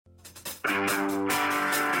Hey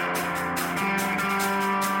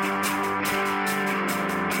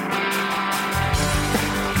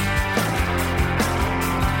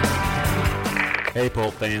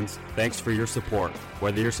Pulp fans, thanks for your support.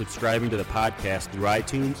 Whether you're subscribing to the podcast through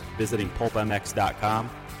iTunes, visiting pulpmx.com,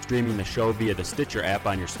 streaming the show via the Stitcher app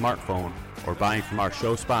on your smartphone, or buying from our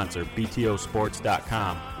show sponsor,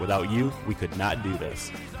 btosports.com, without you, we could not do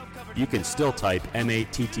this. You can still type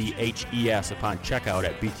MATTHES upon checkout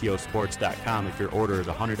at btosports.com if your order is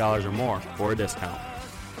 $100 or more for a discount.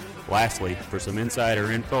 Lastly, for some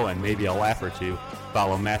insider info and maybe a laugh or two,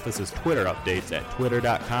 follow Matthes' Twitter updates at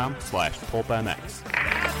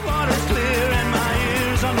twitter.com/pulpmx. Water's clear and my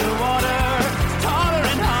ears underwater,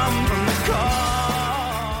 tolerant hum from the car.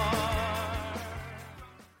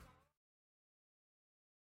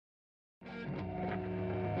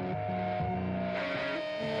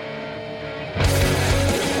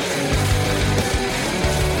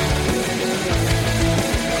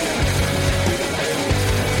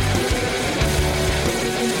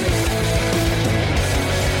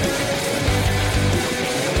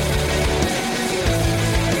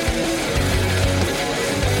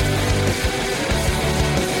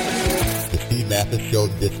 Matthes Show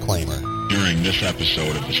disclaimer. During this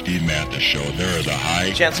episode of the Steve Matthes Show, there is a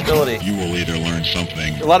high chanceability you will either learn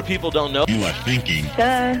something a lot of people don't know you left thinking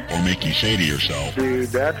or make you say to yourself, dude,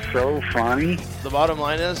 that's so funny. The bottom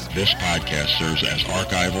line is this podcast serves as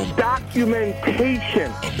archival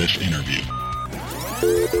documentation of this interview.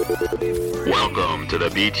 Welcome to the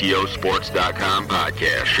BTOsports.com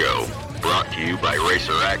podcast show, brought to you by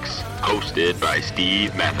RacerX, hosted by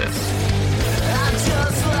Steve Matthes.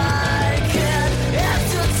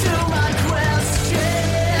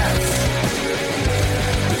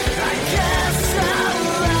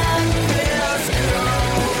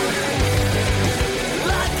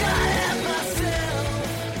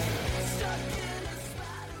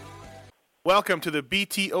 Welcome to the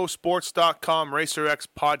BTOsports.com RacerX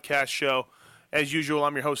podcast show. As usual,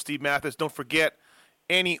 I'm your host, Steve Matthes. Don't forget,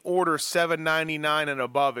 any order $7.99 and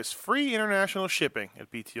above is free international shipping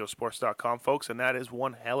at BTOsports.com, folks, and that is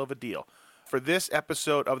one hell of a deal. For this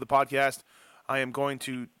episode of the podcast, I am going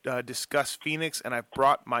to discuss Phoenix, and I've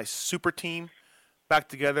brought my super team back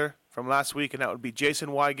together from last week, and that would be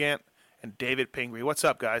Jason Wygant and David Pingree. What's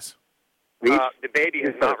up, guys? The baby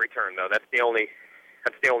has not returned, though. That's the only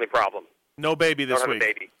problem. No baby this week. I don't have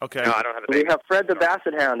a baby. Okay. No, I don't have a baby. We have Fred the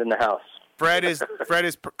Basset Hound in the house. Fred is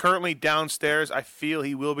currently downstairs. I feel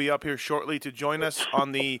he will be up here shortly to join us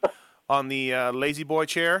on the lazy boy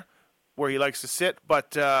chair where he likes to sit.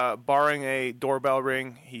 But barring a doorbell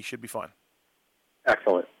ring, he should be fine.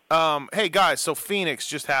 Excellent. Hey guys, so Phoenix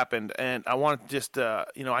just happened, and I want to just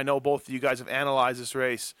I know both of you guys have analyzed this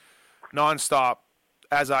race nonstop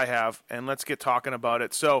as I have, and let's get talking about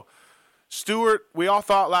it. So. Stewart, we all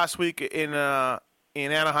thought last week in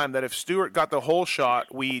Anaheim that if Stewart got the whole shot,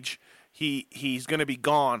 Weege, he's going to be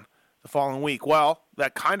gone the following week. Well,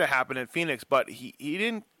 that kind of happened in Phoenix, but he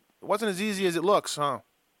didn't. It wasn't as easy as it looks, huh?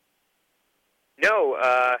 No,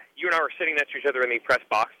 you and I were sitting next to each other in the press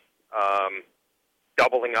box,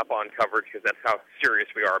 doubling up on coverage because that's how serious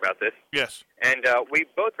we are about this. Yes. And we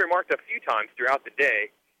both remarked a few times throughout the day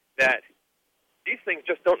that these things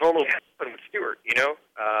just don't normally happen with Stewart, you know?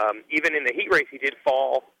 Even in the heat race, he did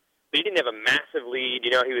fall. But he didn't have a massive lead. You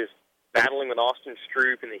know, he was battling with Austin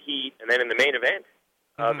Stroop in the heat. And then in the main event,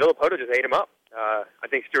 Villapoto just ate him up. I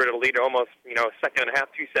think Stewart had a lead almost, a second and a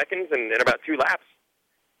half, 2 seconds, and in about 2 laps,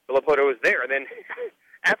 Villapoto was there. And then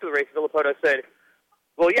after the race, Villapoto said,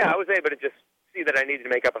 well, yeah, I was able to just see that I needed to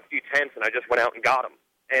make up a few tenths, and I just went out and got him.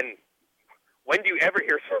 And when do you ever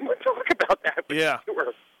hear someone talk about that with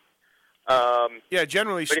Stewart?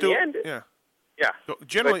 Generally, Stewart.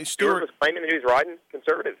 Generally, Stewart was claiming that he was riding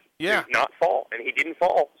conservative. Yeah, he did not fall, and he didn't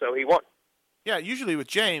fall, so he won. Yeah, usually with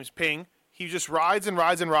James Ping, he just rides and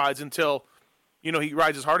rides and rides until, he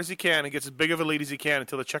rides as hard as he can and gets as big of a lead as he can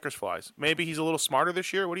until the checkers flies. Maybe he's a little smarter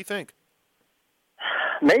this year. What do you think?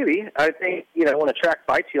 Maybe. I think, when a track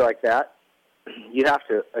bites you like that, you have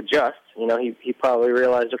to adjust. He probably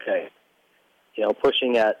realized, okay,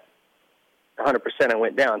 pushing at 100% and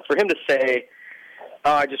went down. For him to say,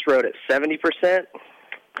 I just rode at 70%,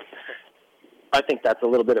 I think that's a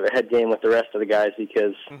little bit of a head game with the rest of the guys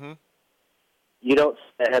because you don't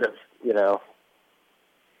stay ahead of,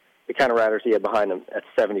 the kind of riders he had behind him at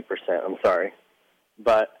 70%. I'm sorry.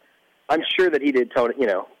 But I'm sure that he did tone,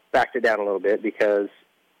 backed it down a little bit because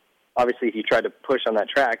obviously if you tried to push on that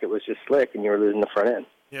track, it was just slick and you were losing the front end.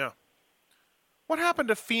 Yeah. What happened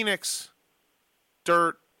to Phoenix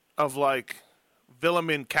dirt of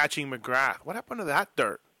Villemin catching McGrath? What happened to that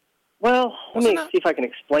dirt? Well, let me see if I can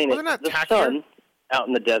explain it. Wasn't that the tackier? sun out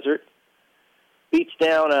in the desert beats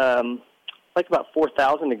down like about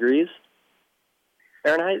 4,000 degrees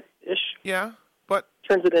Fahrenheit-ish. Yeah, but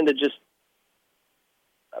turns it into just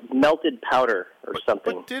melted powder or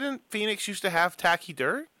something. But didn't Phoenix used to have tacky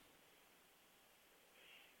dirt?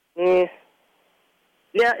 Yeah,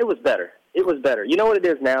 it was better. It was better. You know what it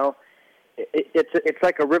is now? It's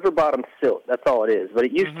like a river bottom silt. That's all it is. But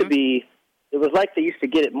it used to be. It was like they used to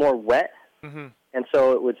get it more wet, and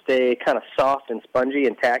so it would stay kind of soft and spongy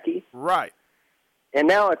and tacky. Right. And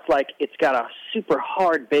now it's like it's got a super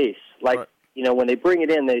hard base. Like when they bring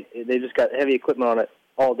it in, they just got heavy equipment on it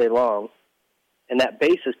all day long, and that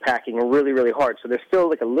base is packing really, really hard. So there's still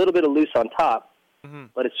like a little bit of loose on top,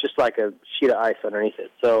 but it's just like a sheet of ice underneath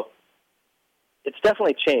it. So it's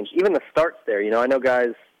definitely changed. Even the starts there. I know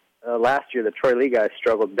guys last year, the Troy Lee guys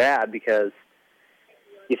struggled bad because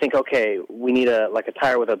you think, okay, we need a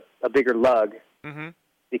tire with a bigger lug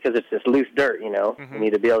because it's this loose dirt. We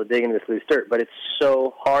need to be able to dig into this loose dirt, but it's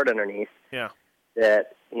so hard underneath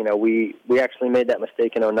that we actually made that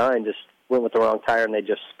mistake in 09. Just went with the wrong tire and they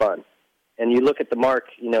just spun. And you look at the mark,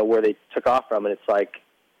 where they took off from, and it's like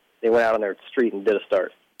they went out on their street and did a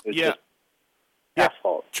start. It was just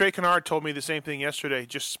asphalt. Trey Kennard told me the same thing yesterday.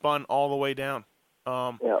 Just spun all the way down.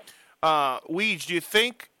 Weege, do you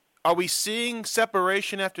think, are we seeing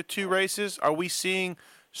separation after 2 races? Are we seeing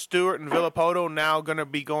Stewart and Villapoto now going to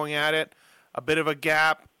be going at it? A bit of a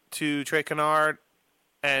gap to Trey Kennard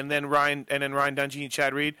and then Ryan Dungey and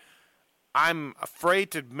Chad Reed. I'm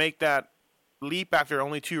afraid to make that leap after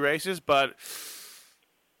only 2 races, but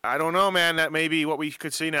I don't know, man. That may be what we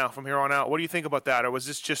could see now from here on out. What do you think about that, or was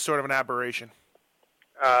this just sort of an aberration?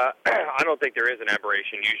 I don't think there is an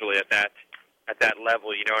aberration usually at that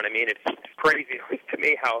level. You know what I mean? It's crazy to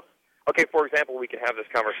me how. Okay, for example, we can have this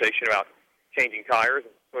conversation about changing tires,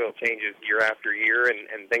 oil changes year after year,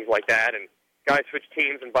 and things like that, and guys switch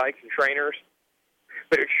teams and bikes and trainers.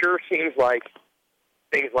 But it sure seems like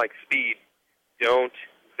things like speed don't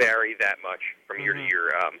vary that much from year to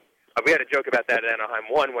year. We had a joke about that at Anaheim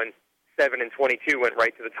 1 when 7 and 22 went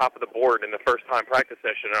right to the top of the board in the first time practice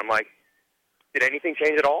session. And I'm like, did anything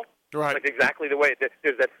change at all? Right. Like exactly the way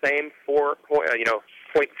there's that same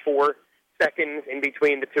 0.4 seconds in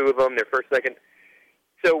between the two of them, their first second.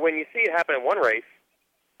 So when you see it happen in one race,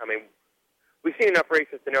 I mean, we've seen enough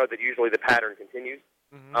races to know that usually the pattern continues.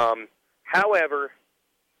 However,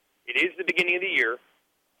 it is the beginning of the year,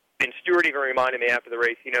 and Stewart even reminded me after the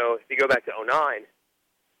race, if you go back to 09,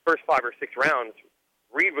 first 5 or 6 rounds,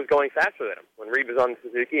 Reed was going faster than him. When Reed was on the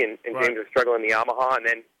Suzuki and James was struggling in the Yamaha, and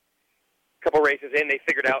then a couple races in, they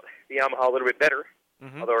figured out the Yamaha a little bit better,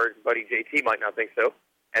 although our buddy JT might not think so.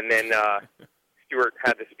 And then Stewart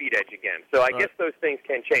had the speed edge again. So I guess those things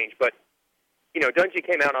can change. But, Dungey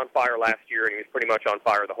came out on fire last year, and he was pretty much on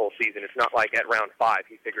fire the whole season. It's not like at round 5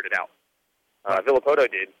 he figured it out. Villapoto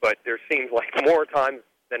did, but there seems like more times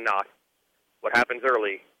than not, what happens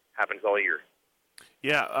early happens all year.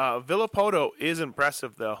 Yeah, Villapoto is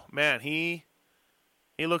impressive, though. Man, he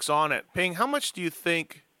looks on it. Ping, how much do you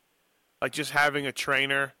think, like just having a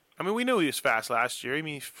trainer, I mean, we knew he was fast last year. I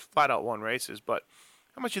mean, he flat out won races, but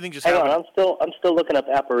how much do you think just Hang having... on, I'm still looking up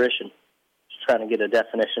apparition. Just trying to get a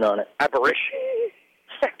definition on it. Apparition?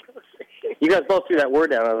 You guys both threw that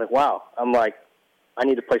word down. I was like, wow. I'm like, I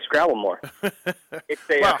need to play Scrabble more. It's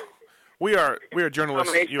a... Wow. We are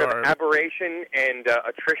journalists. Combination You of are aberration and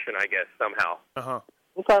attrition, I guess, somehow.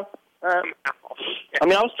 Okay. I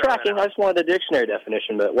mean, I was tracking. I just wanted a dictionary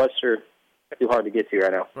definition, but what's too hard to get to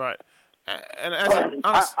right now. Right. And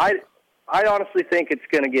as I honestly think it's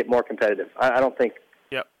going to get more competitive. I don't think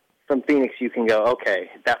from Phoenix you can go, okay,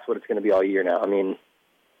 that's what it's going to be all year now. I mean,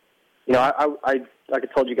 I like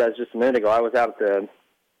I told you guys just a minute ago, I was out at the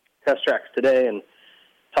test tracks today and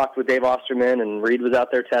talked with Dave Osterman, and Reed was out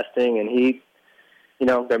there testing, and he,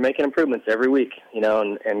 they're making improvements every week,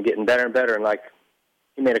 and getting better and better. And like,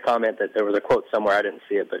 he made a comment that there was a quote somewhere, I didn't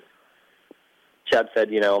see it, but Chad said,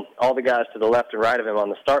 all the guys to the left and right of him on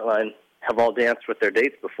the start line have all danced with their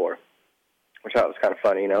dates before, which I thought was kind of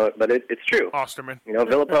funny, but it's true. Osterman.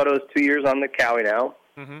 Villapoto's 2 years on the Cowie now.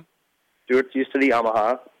 Stewart's used to the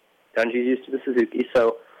Yamaha. Dungey's used to the Suzuki.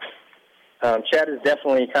 So Chad is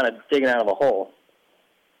definitely kind of digging out of a hole.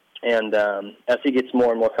 And as he gets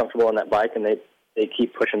more and more comfortable on that bike and they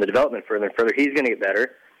keep pushing the development further and further, he's going to get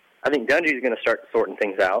better. I think Dungey's going to start sorting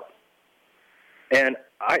things out. And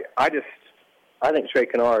I think Trey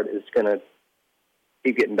Kennard is going to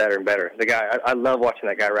keep getting better and better. The guy, I love watching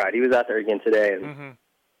that guy ride. He was out there again today, and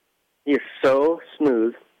he is so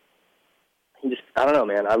smooth. I don't know,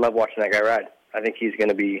 man. I love watching that guy ride. I think he's going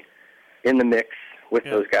to be in the mix with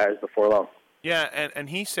those guys before long. Yeah, and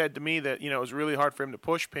he said to me that, it was really hard for him to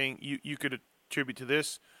push Ping. You could attribute to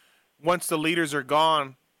this. Once the leaders are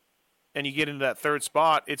gone and you get into that third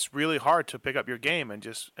spot, it's really hard to pick up your game and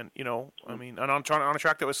on a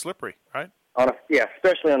track that was slippery, right?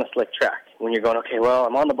 Especially on a slick track. When you're going, okay, well,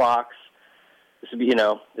 I'm on the box. This would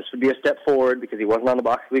be a step forward because he wasn't on the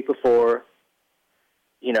box the week before.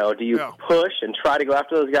 Do you push and try to go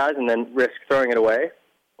after those guys and then risk throwing it away?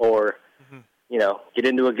 Or, get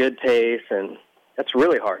into a good pace, and that's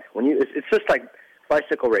really hard. It's just like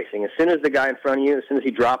bicycle racing. As soon as the guy in front of you, as soon as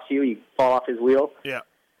he drops you, you fall off his wheel. Yeah.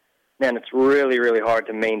 Man, it's really, really hard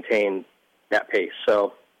to maintain that pace.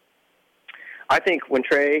 So I think when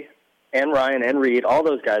Trey and Ryan and Reed, all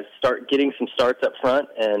those guys start getting some starts up front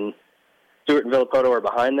and Stewart and Villapoto are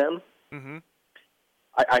behind them,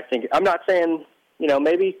 I think, I'm not saying,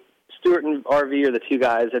 maybe Stewart and RV are the two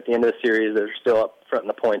guys at the end of the series that are still up front in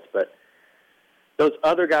the points, but those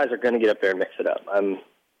other guys are going to get up there and mix it up.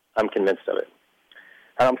 I'm convinced of it.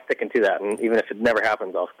 And I'm sticking to that, and even if it never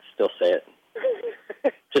happens, I'll still say it,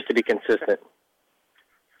 just to be consistent.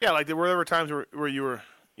 Yeah, like there were times where you were,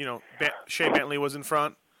 Shea Bentley was in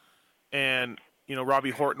front, and,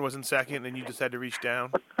 Robbie Horton was in second, and you just had to reach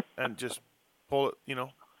down and just pull it,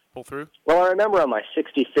 pull through. Well, I remember on my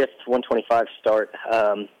 65th 125 start.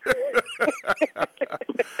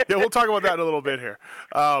 Yeah, we'll talk about that in a little bit here.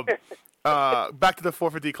 Back to the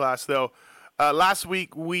 450 class, though. Last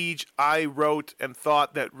week, Weege, I wrote and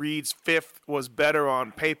thought that Reed's fifth was better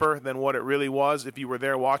on paper than what it really was if you were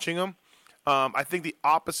there watching him. I think the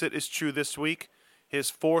opposite is true this week. His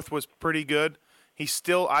fourth was pretty good. He's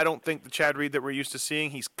still, I don't think the Chad Reed that we're used to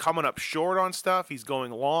seeing. He's coming up short on stuff. He's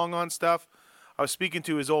going long on stuff. I was speaking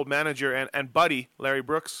to his old manager and buddy, Larry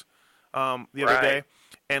Brooks, the other day,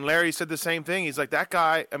 and Larry said the same thing. He's like, that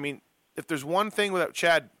guy, I mean, if there's one thing without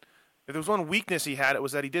Chad, if there was one weakness he had, it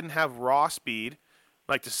was that he didn't have raw speed,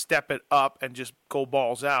 like to step it up and just go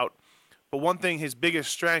balls out. But one thing, his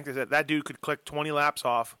biggest strength is that dude could click 20 laps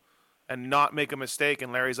off and not make a mistake.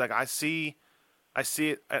 And Larry's like, I see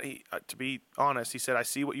it. To be honest, he said, I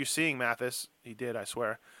see what you're seeing, Matthes. He did, I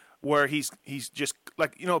swear. Where he's just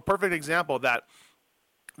like, a perfect example of that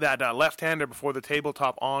left-hander before the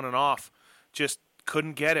tabletop on and off just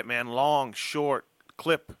couldn't get it, man. Long, short,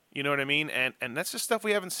 clip, you know what I mean? And that's just stuff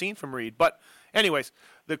we haven't seen from Reed. But anyways,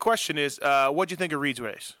 the question is, what do you think of Reed's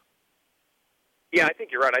race? Yeah, I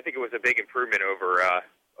think you're right. I think it was a big improvement over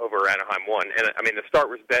Anaheim 1. And, I mean, the start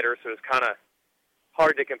was better, so it's kind of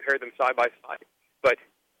hard to compare them side by side. But,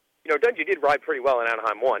 Dungey did ride pretty well in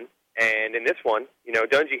Anaheim 1. And in this one,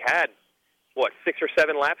 Dungey had, 6 or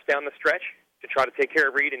 7 laps down the stretch to try to take care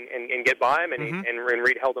of Reed and get by him, and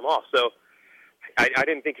Reed held him off. So I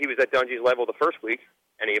didn't think he was at Dungey's level the first week,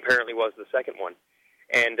 and he apparently was the second one.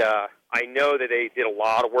 And I know that they did a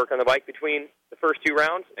lot of work on the bike between the first 2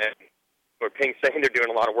 rounds, and what Ping's saying, they're doing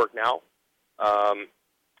a lot of work now.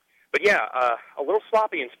 But yeah, a little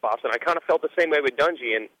sloppy in spots, and I kind of felt the same way with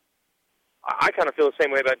Dungey, and I kind of feel the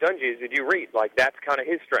same way about Dungey as you do Reed. Like, that's kind of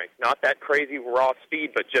his strength. Not that crazy raw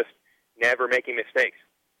speed, but just never making mistakes.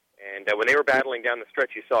 And when they were battling down the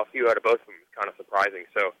stretch, you saw a few out of both of them. It was kind of surprising.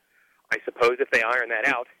 So I suppose if they iron that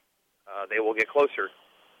out, they will get closer.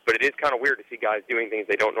 But it is kind of weird to see guys doing things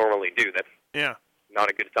they don't normally do. That's not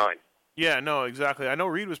a good sign. Yeah, no, exactly. I know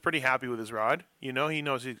Reed was pretty happy with his ride. He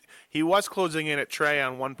knows he was closing in at Trey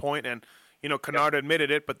on one point, and Kennard admitted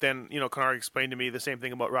it, but then, Kennard explained to me the same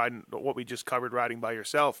thing about riding, what we just covered, riding by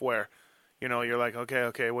yourself, where, you're like,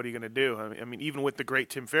 okay, what are you going to do? I mean, even with the great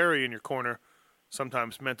Tim Ferry in your corner,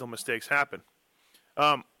 sometimes mental mistakes happen.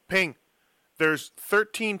 Ping, there's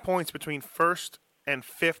 13 points between first and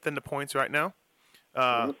fifth in the points right now.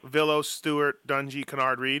 Villos, Stewart, Dungey,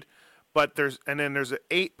 Kennard, Reed. But there's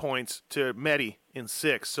 8 points to Meddy in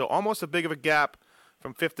sixth. So almost as big of a gap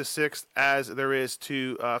from fifth to sixth as there is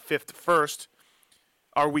to fifth to first.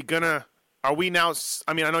 Are we now, I mean,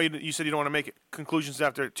 I know you said you don't want to make conclusions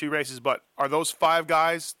after 2 races, but are those 5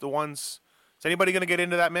 guys the ones, is anybody going to get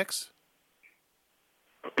into that mix?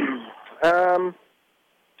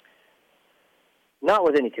 Not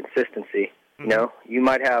with any consistency. You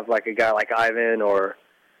might have like a guy like Ivan, or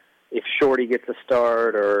if Shorty gets a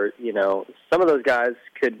start, or some of those guys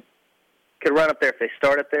could run up there if they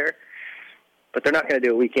start up there, but they're not going to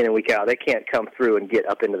do it week in and week out. They can't come through and get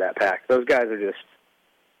up into that pack. Those 5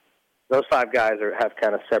 guys have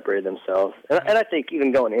kind of separated themselves, and I think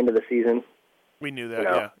even going into the season, we knew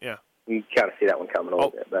that. Yeah. You kind of see that one coming a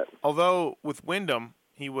little bit. But although with Wyndham,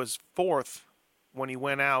 he was 4th when he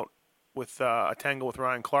went out with a tangle with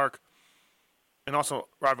Ryan Clark. And also,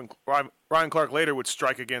 Ryan Clark later would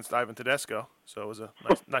strike against Ivan Tedesco, so it was a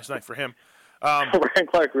nice night for him. Ryan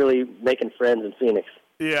Clark really making friends in Phoenix.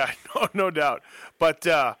 Yeah, no doubt. But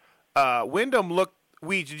Wyndham looked.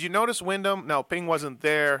 Weege, did you notice Wyndham? Now, Ping wasn't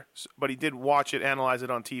there, but he did watch it, analyze it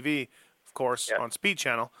on TV, of course, on Speed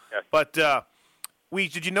Channel. Yeah. But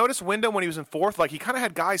Weege, did you notice Wyndham when he was in fourth? Like, he kind of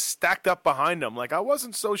had guys stacked up behind him. Like, I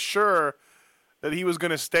wasn't so sure that he was going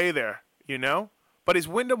to stay there, you know? But is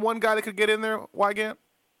Wyndham one guy that could get in there, Wygant?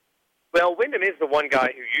 Well, Wyndham is the one guy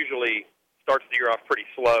who usually starts the year off pretty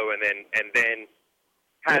slow and then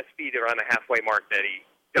has speed around the halfway mark that he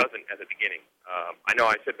doesn't at the beginning. I know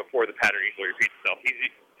I said before the pattern usually repeats itself. He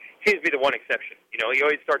seems to be the one exception. You know, he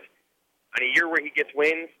always starts on a year where he gets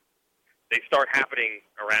wins. They start happening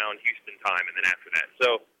around Houston time, and then after that.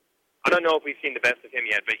 So I don't know if we've seen the best of him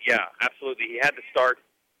yet, but yeah, absolutely, he had the start,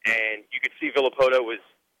 and you could see Villopoto was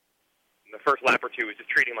in the first lap or two was just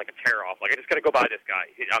treating him like a tear-off. Like, I just got to go by this guy.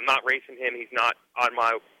 I'm not racing him. He's not on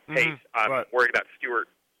my pace. I'm worried about Stewart,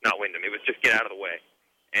 not Wyndham. It was just get out of the way.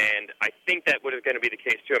 And I think that would have going to be the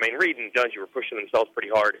case, too. I mean, Reed and Dungey were pushing themselves pretty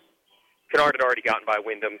hard. Kennard had already gotten by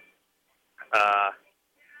Wyndham.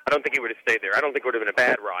 I don't think he would have stayed there. I don't think it would have been a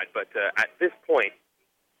bad ride. But at this point,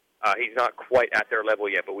 he's not quite at their level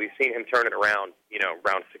yet. But we've seen him turn it around, you know,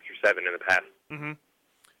 round 6 or 7 in the past. Mm-hmm.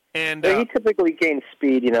 And he typically gains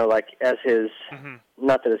speed, you know, like as his,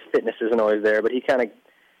 not that his fitness isn't always there, but he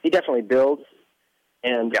definitely builds.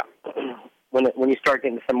 And when you start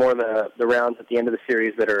getting some more of the rounds at the end of the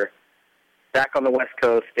series that are back on the West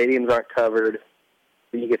Coast, stadiums aren't covered,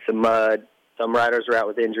 you get some mud, some riders are out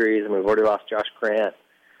with injuries, and we've already lost Josh Grant.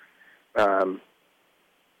 The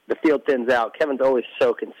field thins out. Kevin's always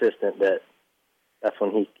so consistent that's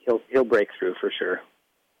when he'll break through for sure.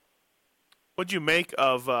 What'd you make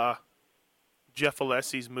of Jeff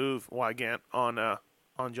Alessi's move, Wygant, on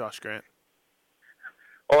Josh Grant?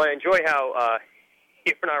 Well, I enjoy how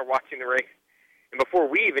you and I were watching the race, and before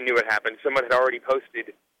we even knew it happened, someone had already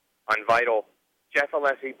posted on Vital, Jeff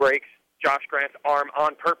Alesi breaks Josh Grant's arm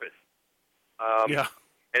on purpose.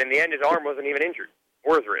 And in the end, his arm wasn't even injured,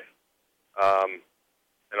 or his wrist.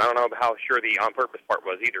 And I don't know how sure the on-purpose part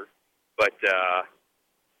was either, but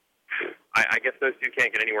I guess those two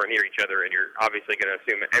can't get anywhere near each other, and you're obviously going to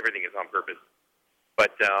assume that everything is on purpose.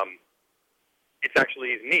 But it's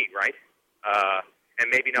actually his knee, right? And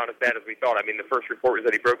maybe not as bad as we thought. I mean, the first report was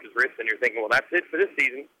that he broke his wrist, and you're thinking, well, that's it for this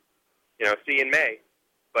season. You know, see you in May.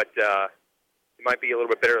 But he might be a little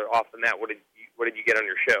bit better off than that. What did you get on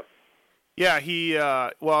your show? Yeah, he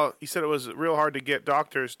said it was real hard to get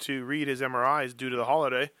doctors to read his MRIs due to the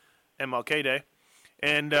holiday, MLK Day.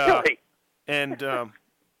 And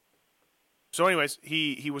so anyways,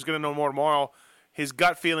 he was going to know more tomorrow. His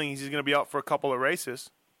gut feeling is he's going to be out for a couple of races,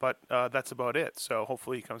 but that's about it. So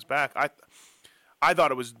hopefully he comes back. I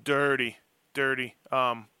thought it was dirty.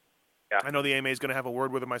 I know the AMA is going to have a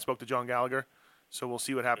word with him. I spoke to John Gallagher, so we'll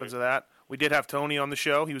see what happens to that. We did have Tony on the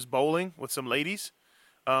show. He was bowling with some ladies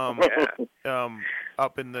up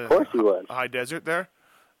in the high desert there,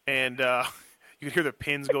 and you could hear the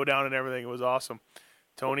pins go down and everything. It was awesome.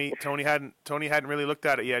 Tony hadn't really looked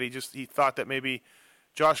at it yet. He thought that maybe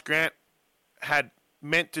Josh Grant had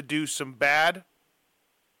meant to do some bad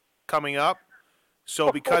coming up.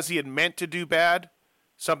 So because he had meant to do bad,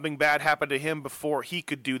 something bad happened to him before he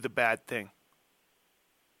could do the bad thing.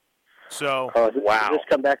 So does this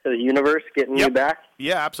come back to the universe getting you back?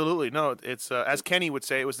 Yeah, absolutely. No, it's as Kenny would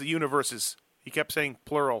say, it was the universes. He kept saying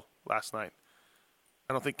plural last night.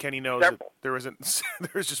 I don't think Kenny knows that there's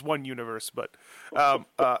just one universe. But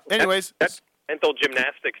anyways, that's mental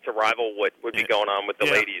gymnastics to rival what would be going on with the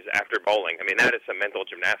ladies after bowling. I mean, that is some mental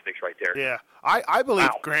gymnastics right there. Yeah, I believe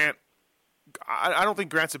Grant. I don't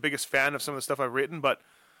think Grant's the biggest fan of some of the stuff I've written, but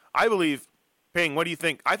I believe, Ping, what do you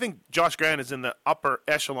think? I think Josh Grant is in the upper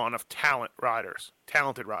echelon of talented riders.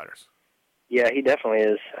 Yeah, he definitely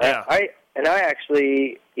is. Yeah. I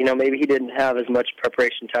actually, maybe he didn't have as much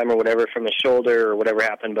preparation time or whatever from his shoulder or whatever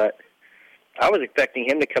happened, but I was expecting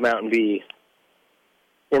him to come out and be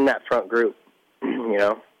in that front group,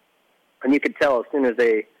 And you could tell as soon as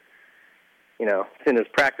as soon as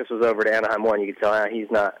practice was over to Anaheim 1, you could tell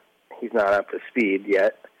he's not up to speed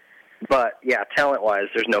yet. But, yeah, talent-wise,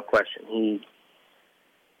 there's no question.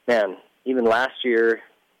 Even last year,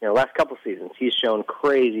 last couple seasons, he's shown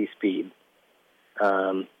crazy speed.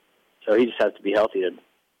 So he just has to be healthy to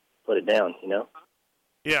put it down,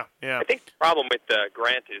 Yeah. I think the problem with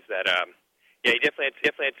Grant is that, he definitely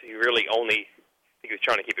had to really only, I think he was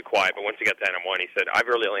trying to keep it quiet, but once he got to NM1, he said, I've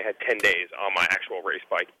really only had 10 days on my actual race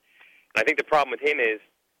bike. And I think the problem with him is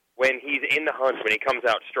when he's in the hunt, when he comes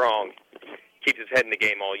out strong, keeps his head in the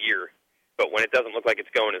game all year. But when it doesn't look like it's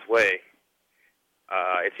going his way,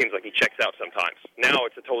 it seems like he checks out sometimes. Now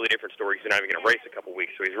it's a totally different story. He's not even going to race a couple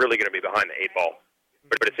weeks, so he's really going to be behind the 8 ball.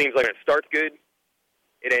 But it seems like when it starts good,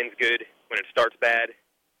 it ends good. When it starts bad,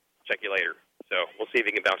 check you later. So we'll see if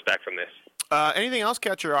he can bounce back from this. Anything else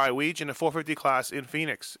catch your eye, Weege, in the 450 class in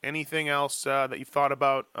Phoenix? Anything else that you thought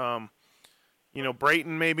about?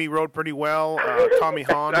 Brayton maybe rode pretty well. Tommy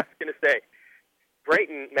Hahn. I was going to say,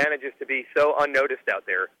 Brayton manages to be so unnoticed out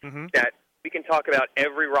there that we can talk about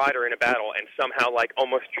every rider in a battle and somehow,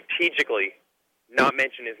 almost strategically, not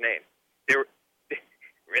mention his name.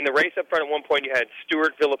 In the race up front at one point, you had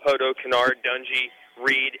Stewart, Villopoto, Kennard, Dungey,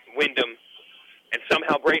 Reed, Wyndham, and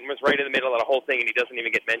somehow Brayton was right in the middle of the whole thing, and he doesn't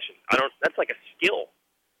even get mentioned. That's like a skill,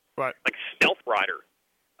 right? Like stealth rider.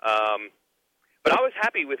 But I was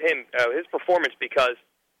happy with him, his performance, because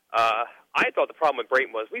I thought the problem with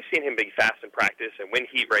Brayton was we've seen him be fast in practice and win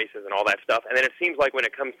heat races and all that stuff, and then it seems like when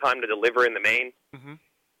it comes time to deliver in the main,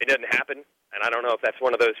 it doesn't happen. And I don't know if that's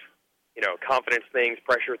one of those, confidence things,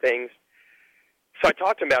 pressure things. So I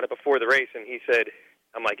talked to him about it before the race, and he said,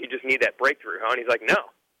 I'm like, you just need that breakthrough, huh? And he's like, no,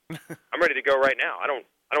 I'm ready to go right now. I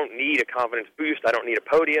don't need a confidence boost. I don't need a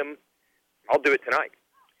podium. I'll do it tonight.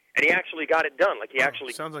 And he actually got it done.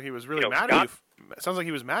 Sounds like he was really mad at you. Sounds like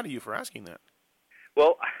he was mad at you for asking that.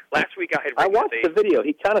 Well, last week I had I watched the video.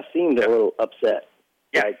 He kind of seemed a little upset.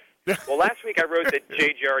 Yeah. Well, last week I wrote that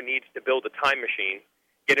JGR needs to build a time machine,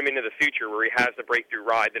 get him into the future where he has the breakthrough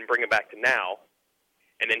ride, then bring him back to now,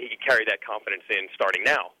 and then he could carry that confidence in starting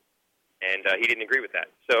now. And he didn't agree with that.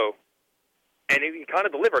 And he kind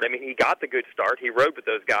of delivered. I mean, he got the good start. He rode with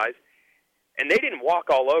those guys, and they didn't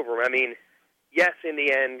walk all over him. I mean, yes, in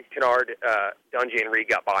the end, Kennard, Dungey, and Reed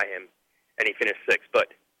got by him, and he finished 6th,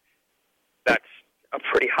 but that's a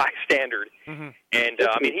pretty high standard. And,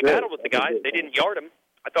 he battled with the guys. They didn't yard him.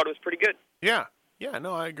 I thought it was pretty good. Yeah,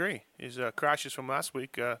 no, I agree. His crashes from last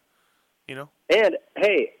week, And,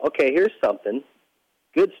 hey, okay, here's something.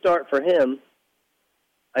 Good start for him.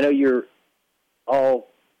 I know you're all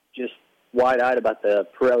just wide-eyed about the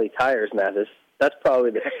Pirelli tires, Matthes. That's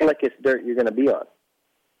probably the slickest dirt you're going to be on.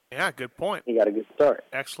 Yeah, good point. He got a good start.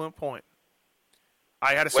 Excellent point.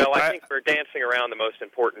 I think we're dancing around the most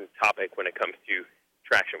important topic when it comes to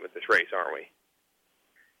traction with this race, aren't we?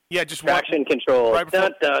 Yeah, just traction control. Right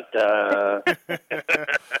before...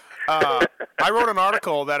 I wrote an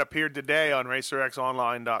article that appeared today on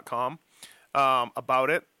RacerXOnline.com about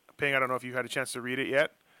it. Ping, I don't know if you had a chance to read it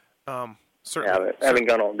yet. I haven't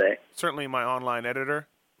gone all day. Certainly my online editor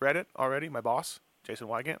read it already, my boss, Jason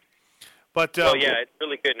Wygant. But it's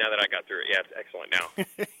really good now that I got through it. Yeah, it's excellent now.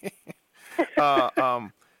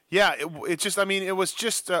 It was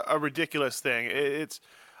just a ridiculous thing.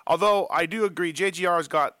 Although I do agree, JGR's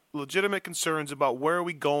got legitimate concerns about where are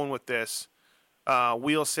we going with this,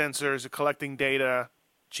 wheel sensors, collecting data,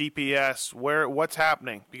 GPS, what's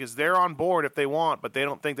happening, because they're on board if they want, but they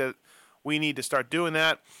don't think that we need to start doing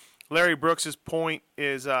that. Larry Brooks's point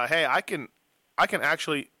is, hey, I can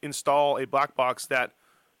actually install a black box that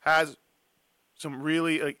has some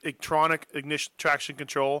really electronic ignition traction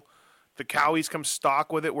control. The Cowies come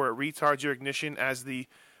stock with it, where it retards your ignition as the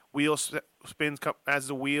wheel spin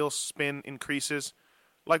increases.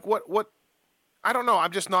 Like what? I don't know.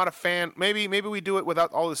 I'm just not a fan. Maybe we do it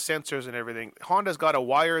without all the sensors and everything. Honda's got a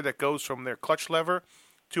wire that goes from their clutch lever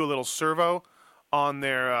to a little servo on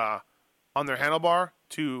their handlebar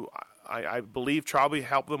to, I believe, probably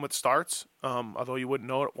help them with starts. Although you wouldn't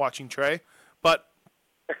know it watching Trey. But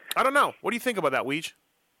I don't know. What do you think about that, Weege?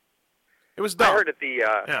 It was dumb. I heard that the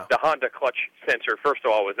Honda clutch sensor, first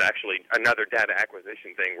of all, was actually another data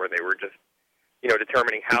acquisition thing where they were just,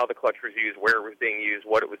 determining how the clutch was used, where it was being used,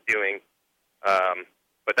 what it was doing.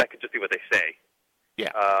 But that could just be what they say.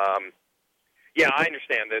 Yeah. I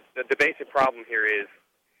understand that the basic problem here is,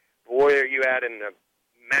 boy, are you adding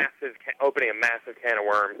opening a massive can of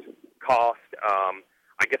worms. Cost. I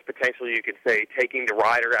guess potentially you could say taking the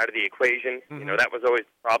rider out of the equation. Mm-hmm. That was always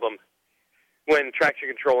the problem when traction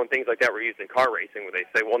control and things like that were used in car racing, where they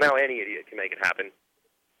say, well, now any idiot can make it happen.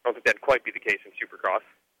 I don't think that'd quite be the case in Supercross.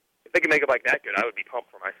 If they could make it like that good, I would be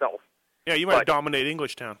pumped for myself. Yeah, you might dominate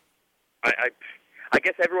Englishtown. I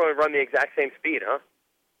guess everyone would run the exact same speed, huh?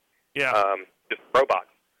 Yeah. Just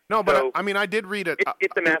robots. No, but I did read it.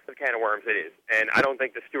 It's a massive can of worms, it is. And I don't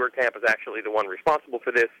think the Stewart camp is actually the one responsible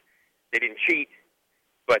for this. They didn't cheat,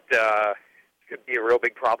 but it could be a real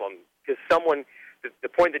big problem. Because the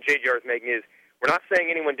point that JGR is making is, we're not saying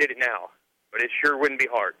anyone did it now, but it sure wouldn't be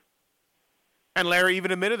hard. And Larry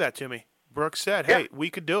even admitted that to me. Brooks said, hey, we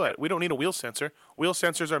could do it. We don't need a wheel sensor. Wheel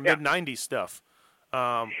sensors are mid-90s stuff.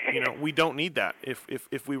 We don't need that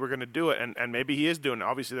if we were going to do it, and maybe he is doing it.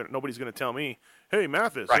 Obviously, nobody's going to tell me, hey,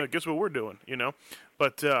 Matthes, guess what we're doing,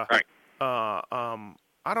 But I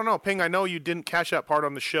don't know, Ping. I know you didn't catch that part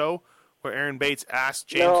on the show where Aaron Bates asked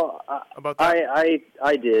James about that.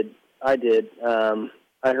 I did. I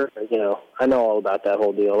heard. I know all about that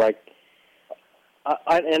whole deal.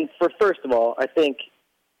 First of all, I think.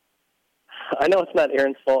 I know it's not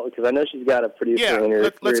Aaron's fault because I know she's got a producer in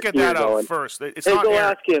her. Let's get that out first. It's hey, not go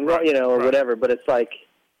Aaron. ask him, or whatever. But it's like,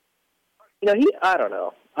 I don't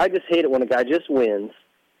know. I just hate it when a guy just wins,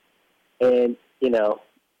 and give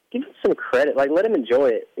him some credit. Like, let him enjoy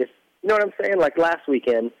it. If you know what I'm saying. Like last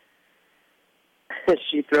weekend,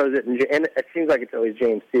 she throws it, and it seems like it's always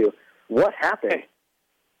James too. What happened?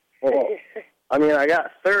 Well, I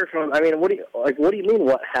got third from. What do you mean?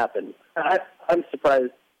 What happened? I'm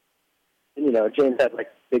surprised. And, James had,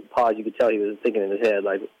 big pause. You could tell he was thinking in his head,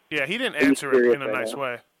 Yeah, he didn't answer it in a nice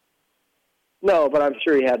way. No, but I'm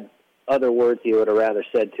sure he had other words he would have rather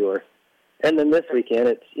said to her. And then this weekend,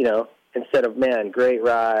 it's, instead of, man, great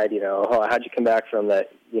ride, how'd you come back from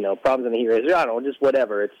that, problems in the heat race? I don't know, just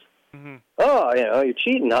whatever. It's, you're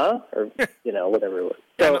cheating, huh? Or, whatever it was.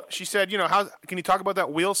 So, she said, how can you talk about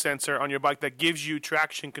that wheel sensor on your bike that gives you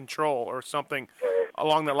traction control or something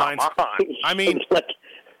along the lines?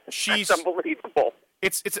 She's unbelievable.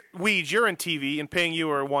 It's Weege, you're in TV, and Ping, you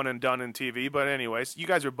were one and done in TV. But anyways, you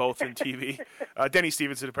guys are both in TV. Denny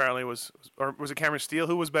Stevenson apparently was it Cameron Steele?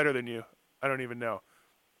 Who was better than you? I don't even know.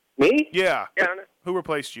 Me? Yeah. I don't know. Who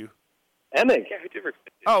replaced you? Emig. Yeah, who did replace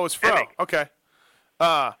you? Oh, it was Fro. Emig.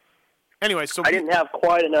 Okay. Anyway, so I didn't have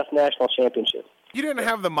quite enough national championships. You didn't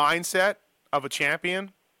have the mindset of a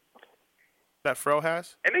champion that Fro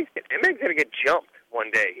has? Emig's going to get jumped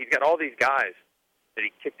one day. He's got all these guys that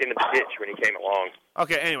he kicked into the ditch when he came along.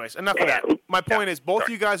 Okay, anyways, enough of that. My point is both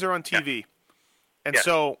you guys are on TV. And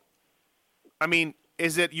so,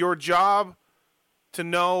 is it your job to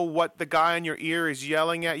know what the guy in your ear is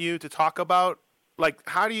yelling at you to talk about?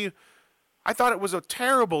 How do you... I thought it was a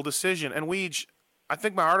terrible decision. And Weege, I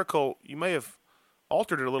think my article, you may have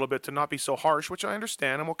altered it a little bit to not be so harsh, which I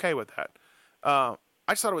understand. I'm okay with that. I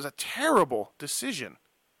just thought it was a terrible decision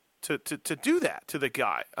to do that to the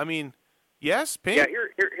guy. Yes, Pink? Yeah,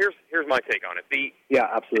 here's my take on it.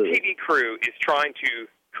 Absolutely. The TV crew is trying to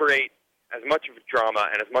create as much of a drama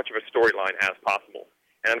and as much of a storyline as possible.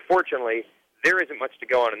 And unfortunately, there isn't much to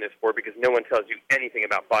go on in this sport because no one tells you anything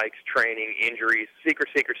about bikes, training, injuries, secret.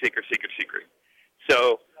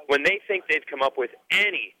 So when they think they've come up with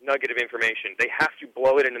any nugget of information, they have to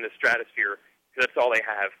blow it into the stratosphere because that's all they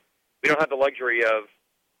have. We don't have the luxury of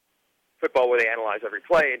football where they analyze every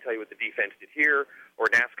play and tell you what the defense did here, or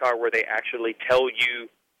NASCAR where they actually tell you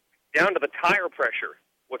down to the tire pressure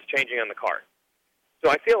what's changing on the car.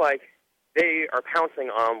 So I feel like they are pouncing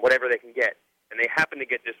on whatever they can get, and they happen to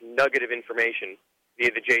get this nugget of information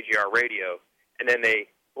via the JGR radio, and then they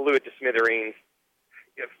blew it to smithereens.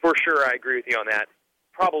 For sure, I agree with you on that.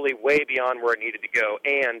 Probably way beyond where it needed to go,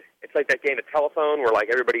 and it's like that game of telephone where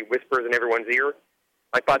everybody whispers in everyone's ear.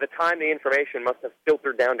 By the time the information must have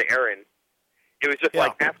filtered down to Aaron, it was just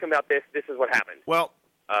ask him about this. This is what happened. Well,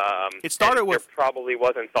 it started with... It probably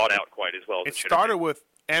wasn't thought out quite as well as it should have been. It started with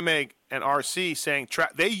Emig and RC saying...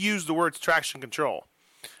 they used the words traction control.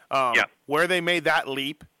 Where they made that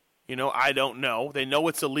leap, I don't know. They know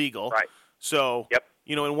it's illegal. Right. So,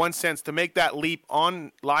 in one sense, to make that leap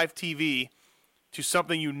on live TV to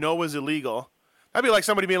something is illegal, that'd be like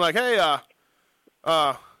somebody being like, hey,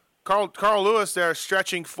 Carl Lewis there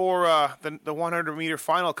stretching for the 100-meter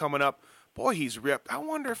final coming up. Boy, he's ripped. I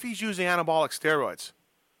wonder if he's using anabolic steroids.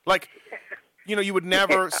 You would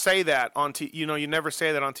never say that on you never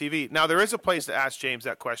say that on TV. Now, there is a place to ask James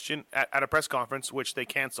that question at a press conference, which they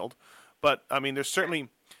canceled. But, there's certainly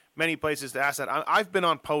many places to ask that. I've been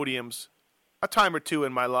on podiums a time or two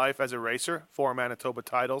in my life as a racer, 4 Manitoba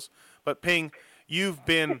titles. But, Ping, you've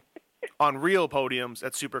been on real podiums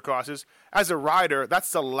at Supercrosses. As a rider,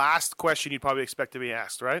 that's the last question you'd probably expect to be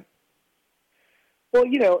asked, right? Well,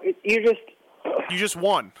 you just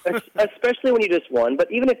won. Especially when you just won. But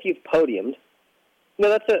even if you've podiumed,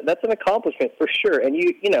 that's an accomplishment for sure. And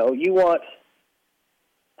you want,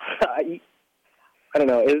 I don't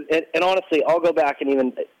know. And honestly, I'll go back and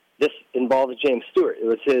even this involves James Stewart. It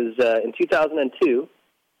was his in 2002.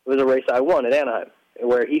 It was a race I won at Anaheim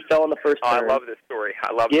where he fell in the first turn. I love this story.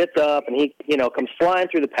 I love it. Gets up and he comes flying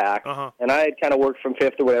through the pack. And I had kind of worked from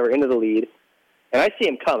fifth or whatever into the lead. And I see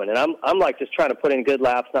him coming, and I'm just trying to put in good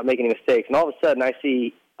laps, not making any mistakes. And all of a sudden,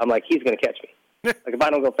 I'm like, he's going to catch me. If I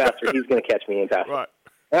don't go faster, he's going to catch me and pass me. Right.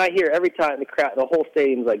 And I hear every time the whole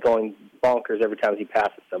stadium's going bonkers every time he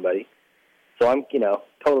passes somebody. So I'm,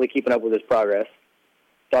 totally keeping up with his progress.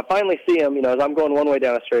 So I finally see him, as I'm going one way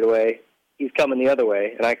down a straightaway, he's coming the other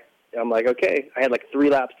way, and I'm like, okay, I had like 3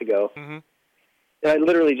 laps to go. Mm-hmm. And I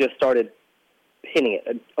literally just started pinning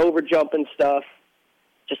it, over jumping stuff,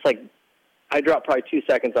 just like I dropped probably 2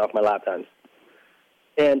 seconds off my lap times.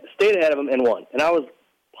 And stayed ahead of him and won. And I was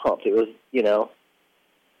pumped. It was,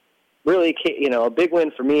 really, a big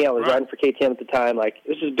win for me. I was riding for KTM at the time. Like, it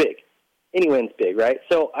was just big. Any win's big, right?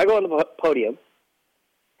 So I go on the podium.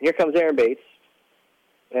 Here comes Erin Bates.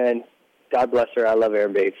 And God bless her. I love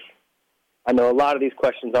Erin Bates. I know a lot of these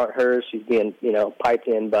questions aren't hers. She's being, piped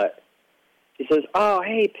in. But she says, oh,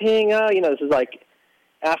 hey, Ping. This is like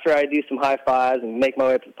after I do some high fives and make my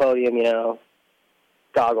way up to the podium,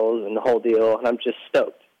 goggles and the whole deal. And I'm just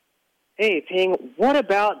stoked. Hey, Ping, what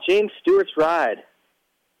about James Stewart's ride?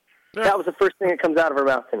 That was the first thing that comes out of her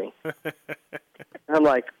mouth to me. And I'm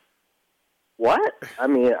like, what? I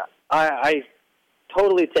mean, I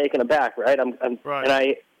totally taken aback, right? Right.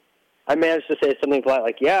 And I managed to say something polite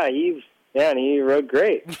like, yeah, he rode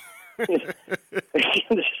great. It's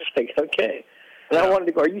just like, okay. And I wanted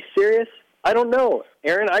to go, are you serious? I don't know.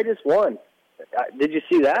 Aaron, I just won. Did you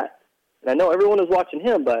see that? And I know everyone was watching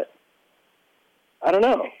him, but I don't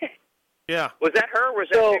know. Yeah. Was that her or was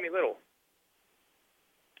that Jamie Little?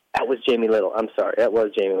 That was Jamie Little. I'm sorry. That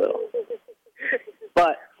was Jamie Little.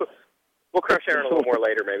 But we'll crush Aaron a little more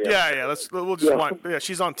later, maybe. Yeah. We'll just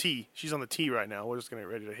she's on tee. She's on the tee right now. We're just gonna get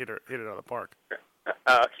ready to hit it out of the park.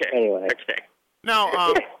 Okay. Anyway. Okay. Now,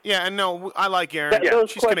 I like Aaron.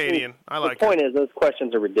 She's Canadian. I like her. The point is, those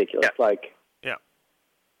questions are ridiculous. Yeah. Like,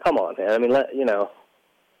 come on, man. I mean,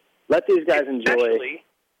 let these guys enjoy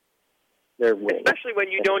their win. Especially when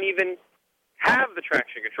you don't even have the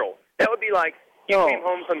traction control. That would be like you came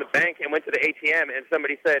home from the bank and went to the ATM and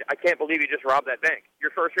somebody said, I can't believe you just robbed that bank. Your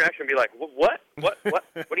first reaction would be like, what? What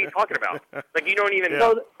are you talking about? Like, you don't even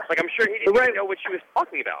know. Like, I'm sure he didn't even know what she was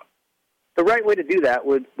talking about. The right way to do that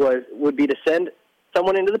would be to send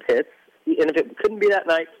someone into the pits, and if it couldn't be that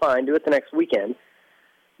night, fine, do it the next weekend.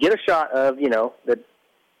 Get a shot of, the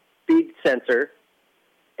speed sensor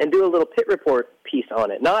and do a little pit report piece on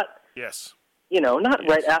it. Not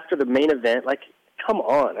right after the main event. Like, come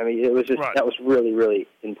on. I mean, it was just that was really, really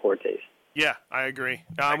in poor taste. Yeah, I agree.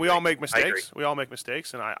 We all make mistakes. We all make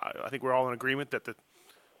mistakes, and I think we're all in agreement that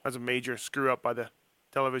that's a major screw-up by the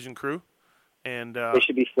television crew. And they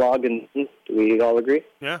should be flogged, and do we all agree?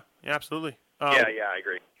 Yeah, absolutely. I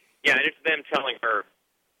agree. Yeah, and it's them telling her,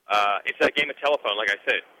 it's that game of telephone, like I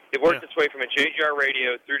said. It worked its way from a JGR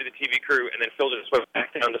radio through to the TV crew, and then filtered its way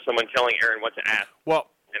back down to someone telling Aaron what to ask.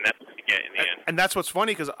 Well, and that's what you get in the end. And that's what's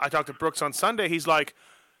funny, because I talked to Brooks on Sunday. He's like,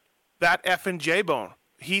 that effing J-Bone,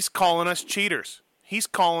 he's calling us cheaters. He's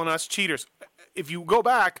calling us cheaters. If you go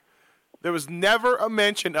back, there was never a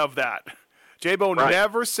mention of that. J-Bone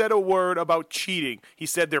never said a word about cheating. He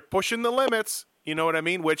said they're pushing the limits, you know what I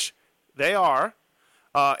mean, which they are.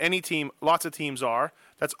 Any team, lots of teams are.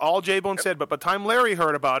 That's all J-Bone said. But by the time Larry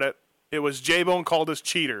heard about it, it was J-Bone called us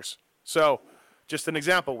cheaters. So, just an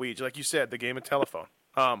example, Weege, like you said, the game of telephone.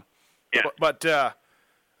 But I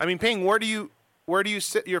mean, Ping, where do you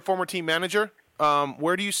sit? Your former team manager.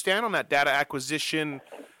 Where do you stand on that data acquisition?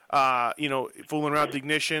 Fooling around with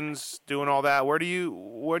ignitions, doing all that. Where do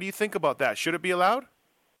you think about that? Should it be allowed?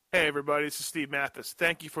 Hey, everybody, this is Steve Matthes.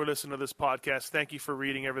 Thank you for listening to this podcast. Thank you for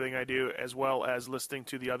reading everything I do, as well as listening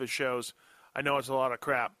to the other shows. I know it's a lot of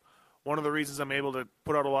crap. One of the reasons I'm able to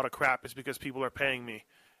put out a lot of crap is because people are paying me.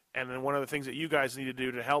 And then one of the things that you guys need to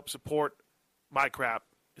do to help support my crap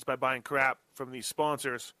is by buying crap from these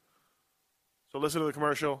sponsors. So listen to the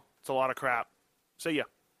commercial. It's a lot of crap. See ya.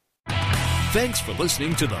 Thanks for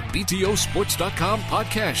listening to the BTOsports.com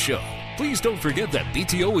podcast show. Please don't forget that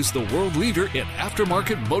BTO is the world leader in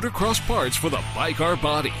aftermarket motocross parts for the bike or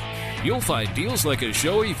body. You'll find deals like a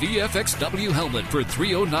Shoei VFXW helmet for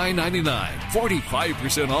 $309.99,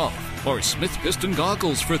 45% off, or Smith Piston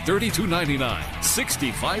goggles for $32.99,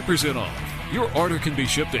 65% off. Your order can be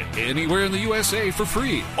shipped to anywhere in the USA for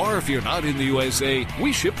free, or if you're not in the USA,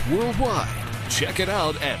 we ship worldwide. Check it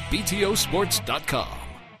out at BTOsports.com.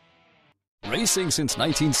 Racing since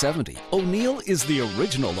 1970, O'Neill is the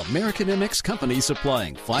original American MX company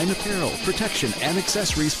supplying fine apparel, protection, and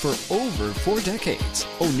accessories for over 4 decades.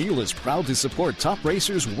 O'Neill is proud to support top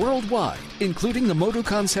racers worldwide, including the Moto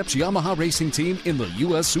Concepts Yamaha racing team in the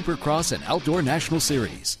U.S. Supercross and Outdoor National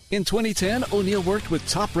Series. In 2010, O'Neill worked with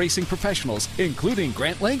top racing professionals, including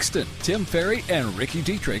Grant Langston, Tim Ferry, and Ricky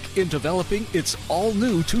Dietrich, in developing its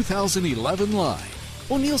all-new 2011 line.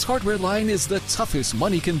 O'Neill's hardware line is the toughest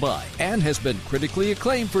money can buy and has been critically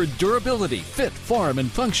acclaimed for durability, fit, form,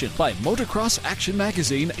 and function by Motocross Action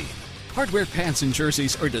Magazine. Hardware pants and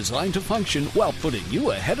jerseys are designed to function while putting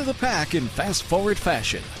you ahead of the pack in fast-forward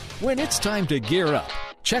fashion. When it's time to gear up,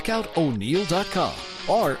 check out O'Neill.com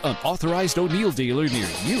or an authorized O'Neill dealer near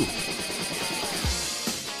you.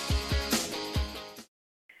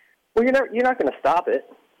 Well, you're not going to stop it,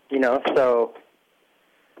 So,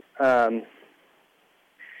 I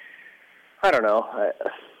don't know.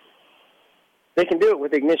 They can do it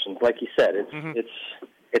with ignitions, like you said.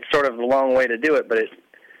 It's sort of a long way to do it, but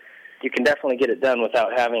you can definitely get it done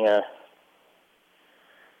without having a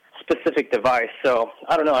specific device. So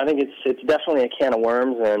I don't know. I think it's definitely a can of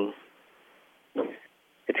worms, and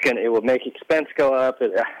it will make expense go up.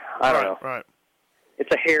 I don't know. Right. It's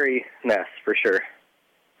a hairy mess for sure.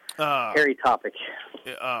 Hairy topic.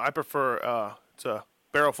 I prefer it's a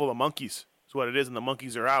barrel full of monkeys. Is what it is, and the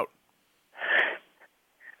monkeys are out.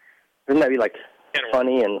 Wouldn't that be like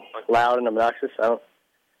funny and loud and obnoxious? You're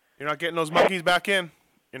not getting those monkeys back in.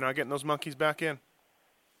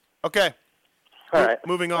 Okay. All right.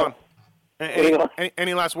 Moving on.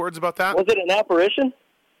 Any last words about that? Was it an apparition?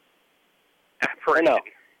 Apparition. No.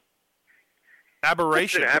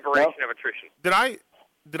 Aberration. It's an aberration of attrition.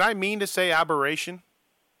 Did I mean to say aberration?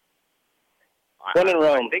 One in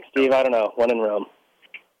Rome, I think so. Steve. I don't know. One in Rome.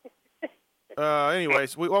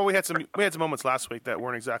 Anyways, we had some moments last week that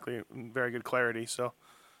weren't exactly in very good clarity, so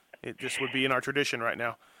it just would be in our tradition right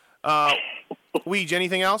now. Weege,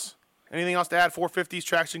 anything else? Anything else to add? 450s,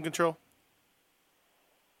 traction control?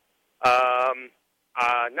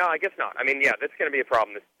 No, I guess not. I mean, yeah, that's going to be a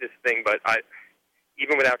problem, this thing, but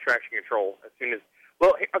even without traction control, as soon as...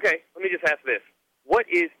 Well, okay, let me just ask this. What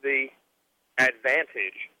is the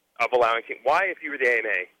advantage of allowing teams... Why, if you were the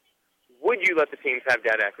AMA, would you let the teams have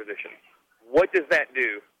data acquisition? What does that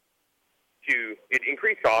do to... It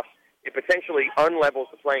increase costs. It potentially unlevels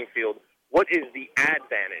the playing field. What is the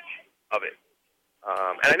advantage of it?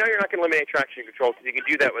 And I know you're not going to eliminate traction control because you can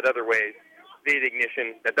do that with other ways, via the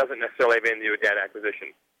ignition. That doesn't necessarily have anything to do with data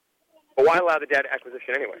acquisition. But why allow the data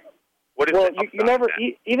acquisition anyway? What is you never,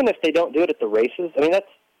 even if they don't do it at the races, I mean,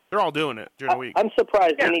 they're all doing it during the week. I'm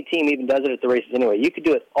surprised any team even does it at the races anyway. You could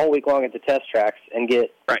do it all week long at the test tracks and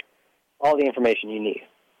get all the information you need.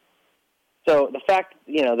 So the fact,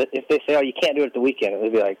 that if they say, you can't do it at the weekend, it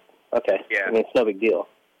would be like, okay. Yeah. I mean, it's no big deal.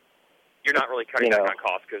 You're not really cutting back on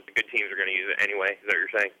costs because the good teams are going to use it anyway. Is that what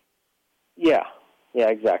you're saying? Yeah,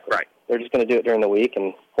 exactly. Right. They're just going to do it during the week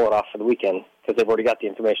and pull it off for the weekend because they've already got the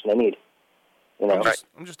information they need.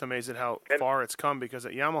 I'm just amazed at how far it's come because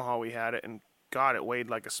at Yamaha we had it, and God, it weighed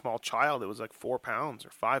like a small child. It was like 4 pounds or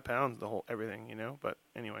 5 pounds, the whole everything, But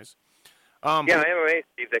anyways, I am amazed,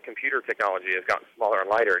 Steve, that computer technology has gotten smaller and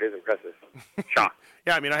lighter. It is impressive. Shock.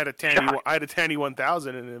 Yeah, I mean, I had a Tandy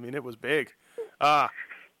 1000, and I mean, it was big.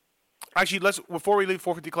 Actually, before we leave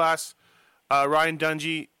 450 class, Ryan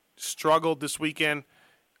Dungey struggled this weekend.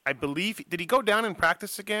 I believe, did he go down and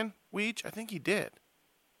practice again, Weege? I think he did.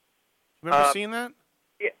 Remember seeing that?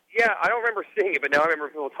 Yeah, I don't remember seeing it, but now I remember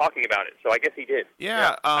people talking about it, so I guess he did.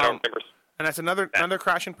 Yeah, I don't remember. And that's another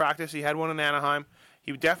crash in practice. He had one in Anaheim.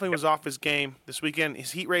 He definitely was off his game this weekend.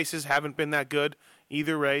 His heat races haven't been that good,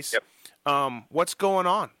 either race. Yep. What's going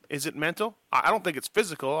on? Is it mental? I don't think it's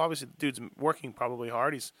physical. Obviously, the dude's working probably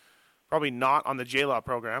hard. He's probably not on the J-Law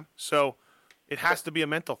program. So it has to be a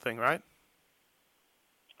mental thing, right?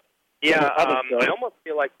 Yeah, I almost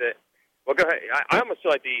feel like the... Well, go ahead. I almost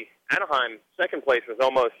feel like the Anaheim second place was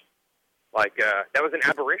almost like... that was an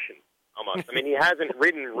aberration, almost. I mean, he hasn't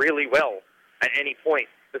ridden really well at any point.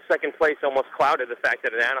 The second place almost clouded the fact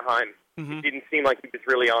that at Anaheim, it didn't seem like he was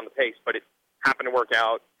really on the pace, but it happened to work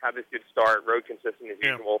out, had this good start, rode consistent as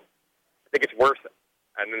usual. I think it's worse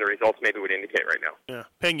than the results maybe would indicate right now. Yeah.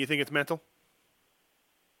 Peng, you think it's mental?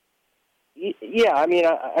 Yeah, I mean,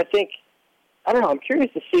 I think, I don't know, I'm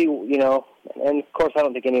curious to see, and of course I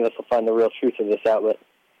don't think any of us will find the real truth of this out, but,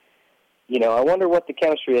 I wonder what the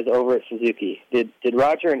chemistry is over at Suzuki. Did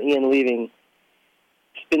Roger and Ian leaving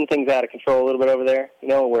spin things out of control a little bit over there,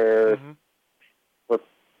 where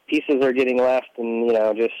pieces are getting left and,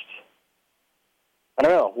 just, I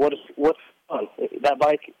don't know, what's on? That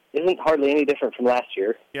bike isn't hardly any different from last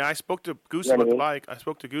year. Yeah, I spoke to Goose about the bike. I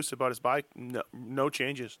spoke to Goose about his bike. No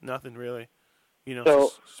changes, nothing really.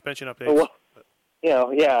 Suspension updates. So,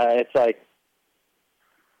 it's like,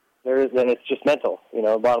 then it's just mental,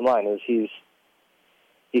 bottom line is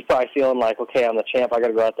he's probably feeling like, okay, I'm the champ, I got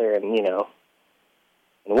to go out there and, and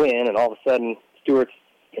win, and all of a sudden Stewart's,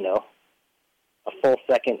 a full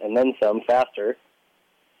second and then some faster,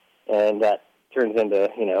 and that turns into,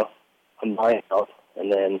 a mind out,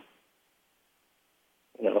 and then,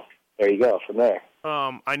 there you go from there.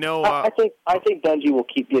 I know. I think Dungey will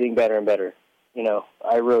keep getting better and better.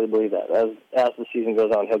 I really believe that. As the season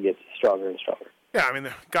goes on, he'll get stronger and stronger. Yeah, I mean,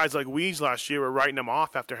 the guys like Weege last year were writing him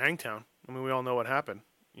off after Hangtown. I mean, we all know what happened,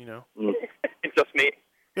 It's just me.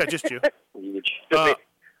 Yeah, just you. Just me.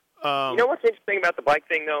 You know what's interesting about the bike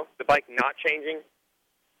thing, though? The bike not changing?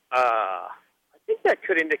 I think that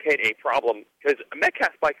could indicate a problem, because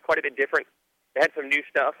Metcalf's bike's quite a bit different. They had some new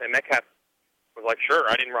stuff, and Metcalf was like, sure,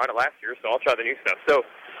 I didn't ride it last year, so I'll try the new stuff. So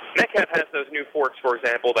Metcalf has those new forks, for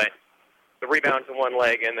example, that the rebound's in one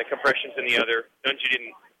leg and the compression's in the other. Dungey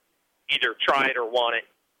didn't either try it or want it.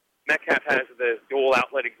 Metcalf has the dual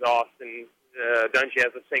outlet exhaust, and Dungey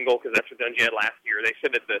has a single, because that's what Dungey had last year. They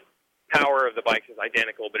said that the power of the bikes is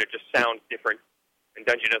identical, but it just sounds different, and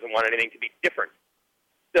Dungey doesn't want anything to be different.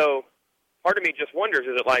 So part of me just wonders,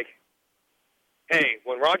 is it like, hey,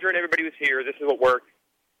 when Roger and everybody was here, this is what worked,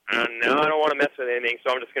 and now I don't want to mess with anything,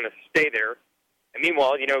 so I'm just going to stay there. And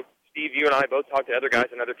meanwhile, Steve, you and I both talked to other guys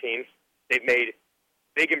on other teams. They've made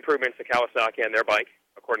big improvements to Kawasaki and their bike,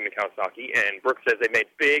 according to Kawasaki, and Brooks says they made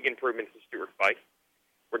big improvements to Stewart's bike,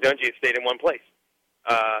 where Dungey has stayed in one place.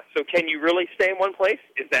 So can you really stay in one place?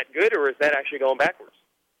 Is that good, or is that actually going backwards?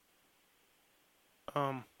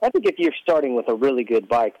 I think if you're starting with a really good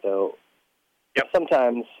bike, though,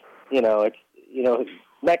 sometimes,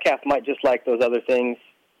 Metcalf might just like those other things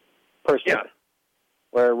personally. Yeah.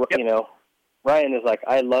 Where, Ryan is like,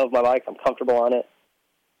 I love my bike. I'm comfortable on it.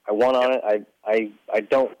 I want on it. I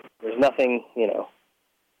don't, there's nothing, I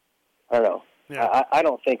don't know. Yeah. I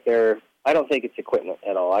don't think it's equipment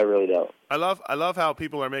at all. I really don't. I love how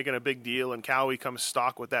people are making a big deal, and Cowie comes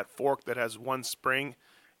stock with that fork that has one spring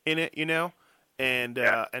in it, and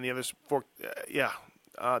the other fork,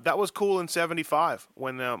 that was cool in '75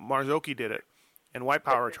 when Marzocchi did it, and White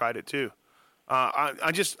Power tried it too.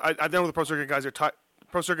 I know the Pro Circuit guys are.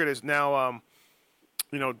 Pro Circuit is now,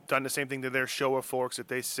 done the same thing to their Showa forks that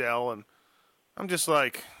they sell, and I'm just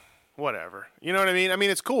like, whatever. You know what I mean? I mean,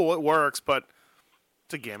 it's cool, it works, but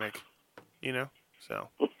it's a gimmick, So.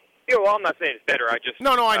 Yeah, well, I'm not saying it's better. I just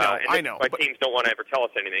no, I know. My teams don't want to ever tell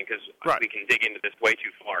us anything because we can dig into this way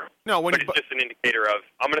too far. No, but it's just an indicator of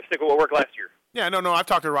I'm going to stick with what worked last year. Yeah, no. I've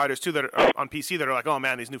talked to riders too that are on PC that are like, oh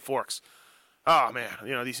man, these new forks. Oh man,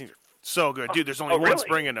 these things are so good, dude. There's only one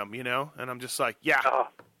spring in them, and I'm just like, yeah,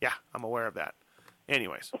 I'm aware of that.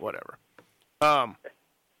 Anyways, whatever.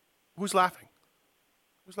 Who's laughing?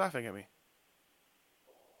 Who's laughing at me?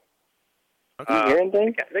 Okay. You hearing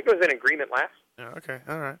things? I think it was an agreement laugh. Yeah, okay,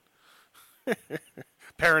 all right.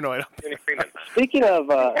 Paranoid. Speaking of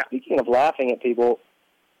laughing at people,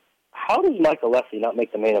 how does Michael Lessie not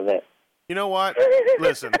make the main event? You know what?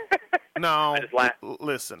 Listen. No.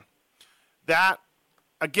 Listen. That,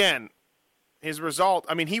 again, his result,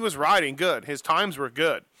 I mean, he was riding good. His times were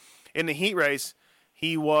good. In the heat race,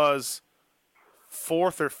 he was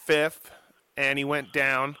 4th or 5th, and he went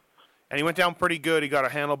down. And he went down pretty good. He got a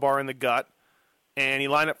handlebar in the gut. And he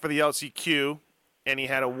lined up for the LCQ, and he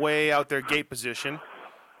had a way out there gate position.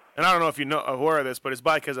 And I don't know if you know aware of this, but his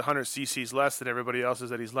bike has 100 cc's less than everybody else's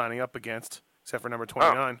that he's lining up against, except for number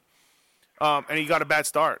 29. And he got a bad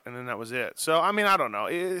start, and then that was it. So, I mean, I don't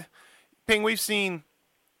know. Ping, we've seen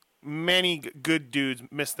many good dudes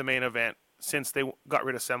miss the main event since they got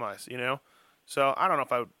rid of semis, So, I don't know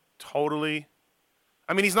if I would totally...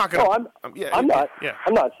 I mean, he's not going to... I'm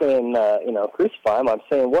not saying, crucify him. I'm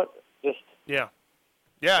saying what just... Yeah.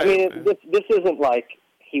 Yeah. I mean, this isn't like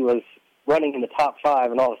he was running in the top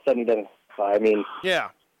 5 and all of a sudden he doesn't qualify. I mean, he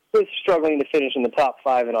was struggling to finish in the top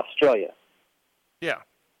 5 in Australia. Yeah.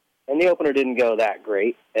 And the opener didn't go that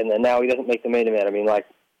great, and then now he doesn't make the main event. I mean, what's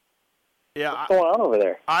going on over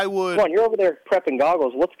there? I would. Come on, you're over there prepping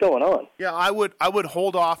goggles. What's going on? Yeah, I would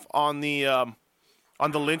hold off on the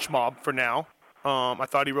lynch mob for now. I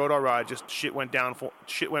thought he rode all right. Just shit went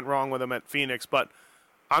wrong with him at Phoenix, but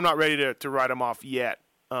I'm not ready to write him off yet.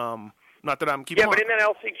 Not that I'm keeping. Yeah, but in that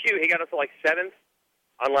LCQ, he got up to 7th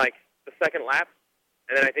on the second lap,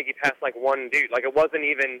 and then I think he passed one dude. It wasn't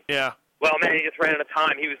even. Yeah. Well, man, he just ran out of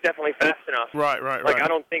time. He was definitely fast enough. Right. I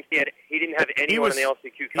don't think he didn't have anyone in the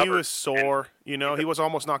LCQ covered. He was sore. He was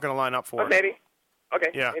almost not going to line up for it. Maybe.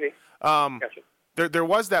 Okay. Yeah. Maybe. Gotcha. There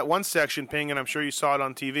was that one section, Ping, and I'm sure you saw it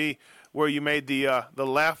on TV, where you made the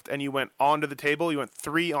left and you went onto the table. You went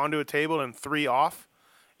 3 onto a table and 3 off.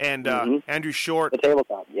 And Andrew Short, the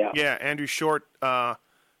tabletop, yeah, Andrew Short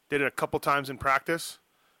did it a couple times in practice,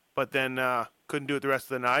 but then couldn't do it the rest of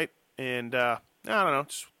the night. And I don't know,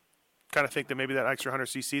 just kind of think that maybe that extra 100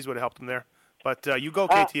 cc's would have helped him there. But you go,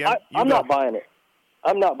 KTM. I'm not buying it.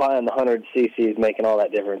 I'm not buying the 100 cc's making all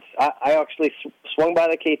that difference. I actually swung by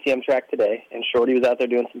the KTM track today, and Shorty was out there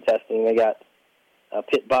doing some testing. They got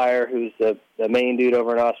Pitt Beyer, who's the main dude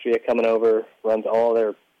over in Austria, coming over, runs all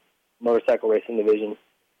their motorcycle racing division.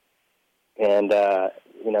 And,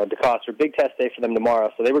 DeCoster, big test day for them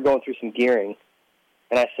tomorrow. So they were going through some gearing.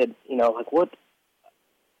 And I said, what?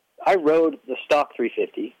 I rode the stock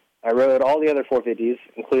 350. I rode all the other 450s,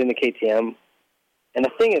 including the KTM. And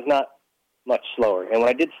the thing is not much slower. And when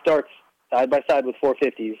I did starts side by side with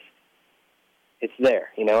 450s, it's there,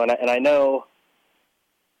 and I know,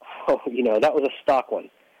 that was a stock one.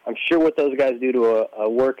 I'm sure what those guys do to a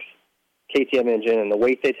Works KTM engine and the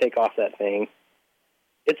weight they take off that thing,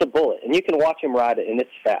 it's a bullet. And you can watch him ride it, and it's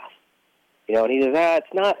fast. And he says,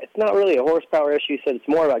 it's not really a horsepower issue. He said it's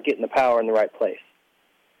more about getting the power in the right place.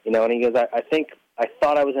 And he goes, I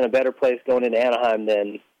thought I was in a better place going into Anaheim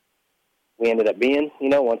than we ended up being.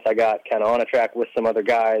 Once I got kind of on a track with some other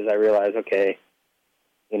guys, I realized, okay,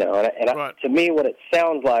 right. To me, what it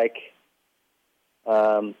sounds like,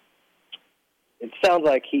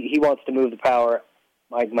 he wants to move the power.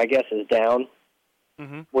 My guess is down,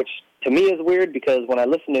 which to me is weird because when I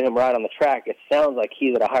listen to him ride on the track, it sounds like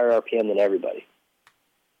he's at a higher RPM than everybody.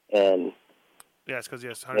 And yeah, it's because he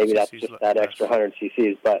has 100 maybe that's cc's just that extra 100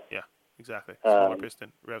 cc's. But yeah, exactly. Smaller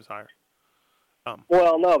piston, revs higher.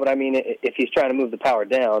 Well, no, but I mean, if he's trying to move the power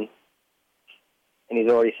down and he's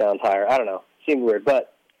already sounds higher, I don't know. Seems weird,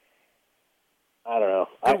 but I don't know.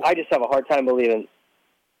 I just have a hard time believing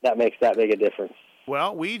that makes that big a difference.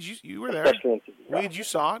 Well, Weege, you were there. Weege, you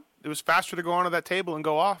saw it. It was faster to go onto that table and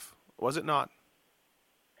go off. Was it not?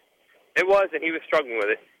 It was, and he was struggling with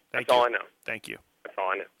it. That's all I know. Thank you. That's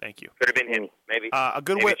all I know. Thank you. Could have been him, maybe. A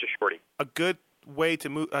good maybe way. It's just shorty. A good way to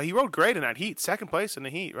move. He rode great in that heat. Second place in the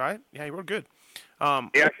heat, right? Yeah, he rode good.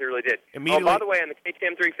 He actually really did. Immediately. Oh, by the way, on the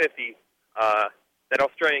KTM 350, that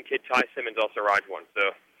Australian kid Ty Simmons also rides one.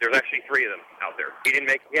 So there's actually 3 of them out there. He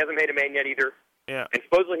hasn't made a main yet either. Yeah. And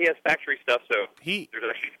supposedly he has factory stuff. So there's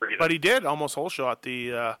actually 3 of them. But he did almost whole shot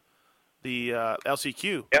the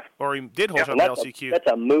LCQ. Yeah. Or he did whole shot the LCQ.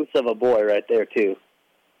 That's a moose of a boy right there too.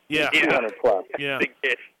 Yeah. 200 plus. Yeah. Big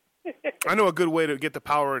kid. I know a good way to get the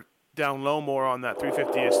power down low more on that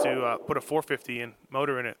 350 is to put a 450 in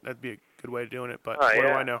motor in it. That'd be a good way of doing it. But what do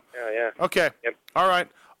I know? Yeah. Okay. Yep. All right.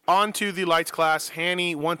 On to the lights class.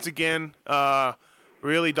 Hanny once again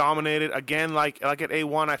really dominated. Again, like at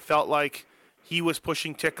A1, I felt like he was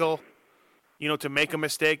pushing Tickle, to make a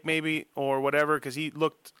mistake maybe or whatever because he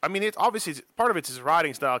looked. I mean, it's obviously part of it's his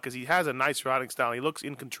riding style because he has a nice riding style. He looks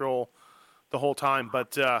in control the whole time.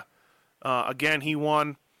 But again, he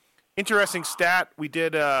won. Interesting stat. We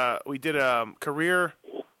did career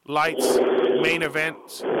lights main event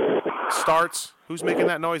starts. Who's making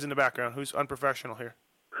that noise in the background? Who's unprofessional here?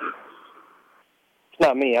 It's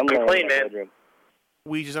not me. I'm clean, man.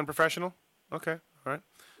 Weege is unprofessional? Okay. All right.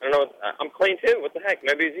 I don't know. I'm clean too. What the heck?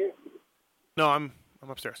 Maybe it's you. No, I'm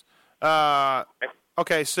upstairs.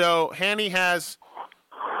 Okay, so Hanny has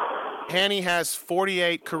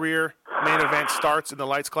 48 career main event starts in the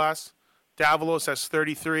lights class. Davalos has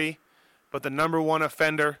 33, but the number one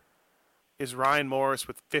offender is Ryan Morris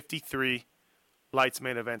with 53 lights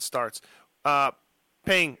main event starts.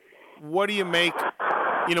 Ping, what do you make?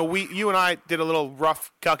 You and I did a little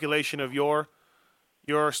rough calculation of your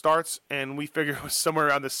starts, and we figured it was somewhere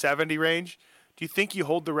around the 70 range. Do you think you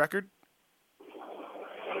hold the record?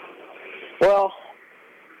 Well,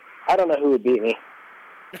 I don't know who would beat me.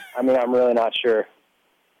 I mean, I'm really not sure.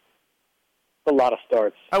 A lot of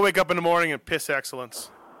starts. I wake up in the morning and piss excellence.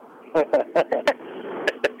 I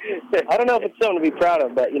don't know if it's something to be proud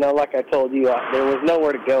of, but, like I told you, there was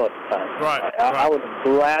nowhere to go at the time. Right. I would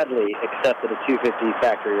gladly accepted a 250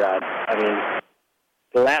 factory ride. I mean,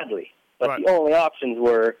 gladly. But the only options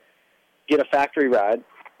were get a factory ride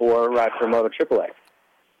or ride for Moto Triple X.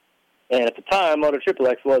 And at the time, Moto Triple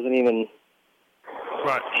X wasn't even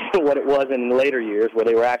what it was in later years where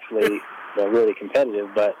they were actually really competitive,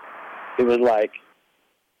 but it was like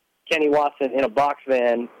Kenny Watson in a box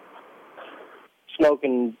van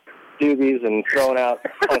smoking doobies and throwing out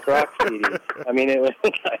punk rock CDs. I mean, it was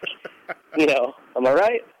like, am I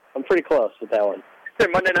right? I'm pretty close with that one. It's a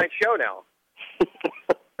Monday night show now.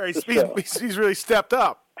 He's really stepped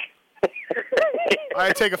up.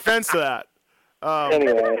 I take offense to that.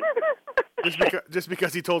 Anyway. Just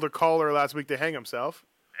because he told a caller last week to hang himself.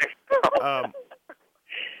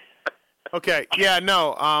 Okay, yeah,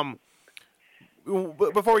 no.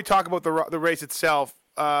 Before we talk about the race itself,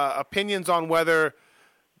 opinions on whether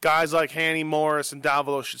guys like Hanny, Morris, and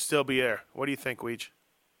Davilo should still be there. What do you think, Weege?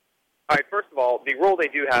 All right, first of all, the rule they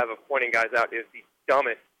do have of pointing guys out is the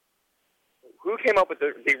dumbest. Who came up with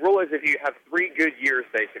the rule is if you have 3 good years,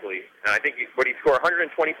 basically. And I think he score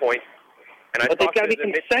 120 points. And but they've got to be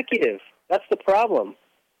consecutive. That's the problem.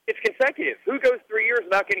 It's consecutive. Who goes 3 years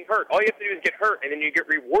without getting hurt? All you have to do is get hurt, and then you get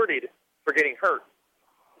rewarded for getting hurt.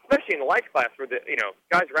 Especially in the life class where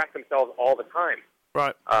guys rack themselves all the time.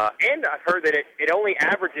 Right. And I've heard that it only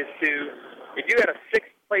averages to, if you had a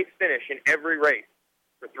sixth-place finish in every race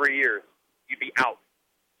for 3 years, you'd be out.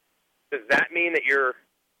 Does that mean that you're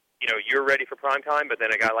ready for prime time, but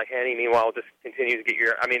then a guy like Haney, meanwhile, just continues to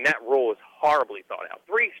get that rule is horribly thought out.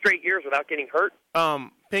 3 straight years without getting hurt?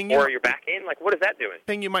 Ping, or you're back in? Like, what is that doing?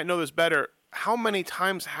 Ping, you might know this better. How many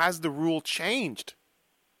times has the rule changed?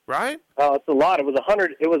 Right? Oh, it's a lot. It was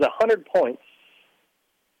 100. It was 100 points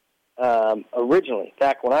originally,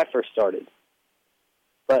 back when I first started.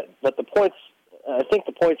 But the points, I think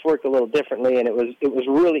the points worked a little differently, and it was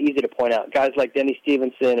really easy to point out. Guys like Denny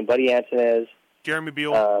Stevenson and Buddy Antunez, Jeremy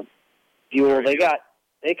Buell,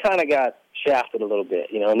 they kind of got shafted a little bit,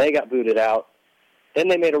 and they got booted out. Then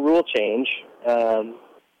they made a rule change, and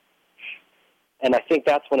I think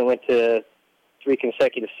that's when it went to 3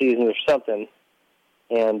 consecutive seasons or something.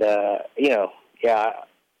 And,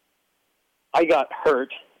 I got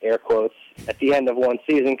hurt, air quotes, at the end of one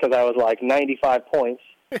season because I was like 95 points.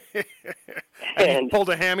 and you pulled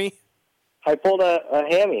a hammy? I pulled a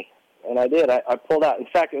hammy, and I did. I pulled out. In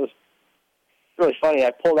fact, it was really funny.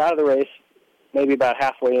 I pulled out of the race maybe about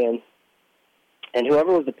halfway in, and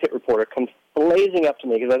whoever was the pit reporter comes blazing up to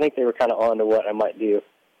me because I think they were kind of on to what I might do.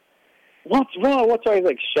 What's wrong? What's wrong? He's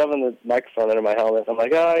like shoving the microphone under my helmet. I'm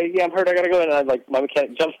like, yeah, I'm hurt. I got to go in. And my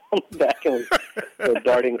mechanic jumps on the back and was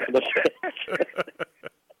darting for the pit.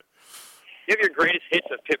 You have your greatest hits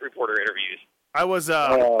of pit reporter interviews. I was,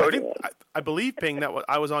 I believe, Ping,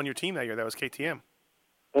 I was on your team that year. That was KTM.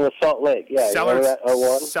 In the Salt Lake, yeah.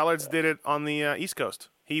 Sellards did it on the East Coast.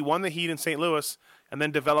 He won the heat in St. Louis and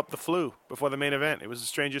then developed the flu before the main event. It was the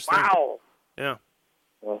strangest thing. Wow. Yeah.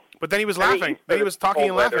 But then he was laughing. Then he was talking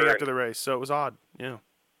and laughing after the race, so it was odd. Yeah.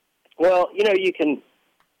 Well, you can,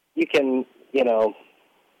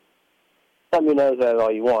 thumb your nose at it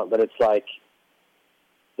all you want, but it's like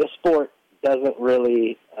this sport doesn't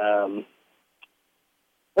really.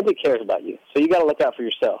 Nobody cares about you, so you got to look out for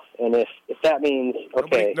yourself. And if that means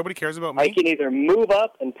nobody cares about me. I can either move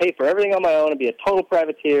up and pay for everything on my own and be a total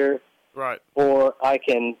privateer, right? Or I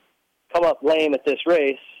can come up lame at this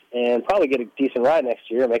race and probably get a decent ride next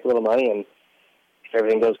year and make a little money. And if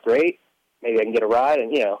everything goes great, maybe I can get a ride.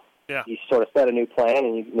 And you sort of set a new plan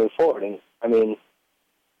and you move forward. And I mean,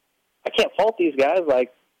 I can't fault these guys.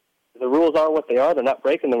 Like the rules are what they are; they're not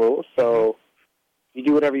breaking the rules. So you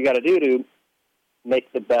do whatever you got to do to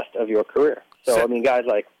make the best of your career. So I mean, guys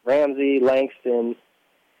like Ramsey, Langston,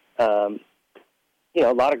 a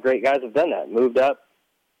lot of great guys have done that. Moved up,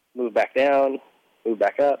 moved back down, moved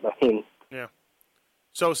back up. I mean, yeah.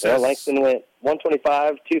 So says Langston went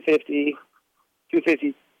 125, 250,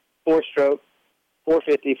 250 four-stroke,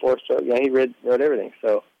 450 four-stroke. Yeah, he rode everything.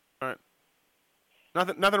 So, all right.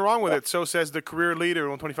 Nothing wrong with it. So says the career leader,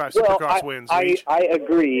 125 Supercross wins. I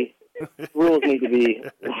agree. Rules need to be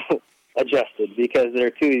adjusted because they're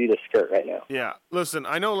too easy to skirt right now. Yeah. Listen,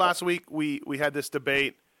 I know last week we had this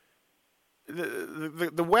debate.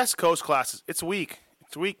 The West Coast classes, it's weak.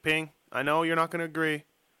 It's weak, Ping. I know you're not going to agree.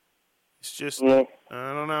 It's just, I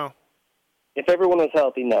don't know. If everyone was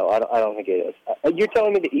healthy, no, I don't think it is. You're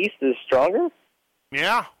telling me the East is stronger?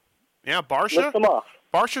 Yeah. Yeah, Barsha. List them off.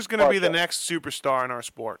 Barsha's going to be the next superstar in our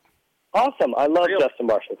sport. Awesome. I love Justin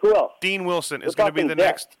Barsha. Who else? Dean Wilson is going to be the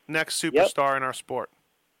next superstar in our sport.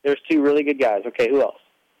 There's 2 really good guys. Okay, who else?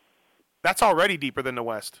 That's already deeper than the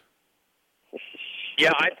West.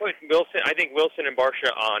 Yeah, I think Wilson and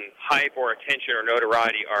Barsha on hype or attention or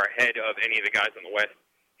notoriety are ahead of any of the guys on the West.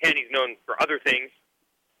 Haney's known for other things,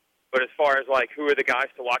 but as far as like who are the guys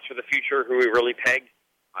to watch for the future, who we really pegged,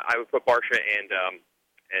 I would put Barsha and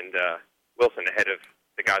Wilson ahead of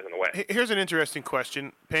the guys on the West. Here's an interesting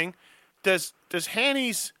question, Ping. Does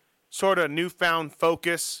Haney's sort of newfound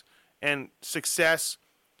focus and success,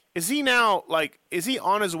 is he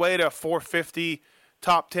on his way to 450,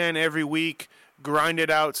 top 10 every week, grinded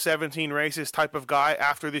out 17 races type of guy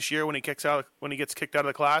after this year when he gets kicked out of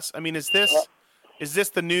the class? I mean, is this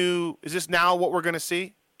now what we're going to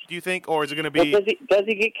see, do you think, or is it going to be? Well, does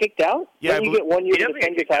he get kicked out? Yeah, you get 1 year to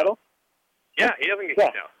defend your title? Yeah, he doesn't get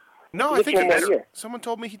kicked out. No, I think someone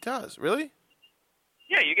told me he does. Really?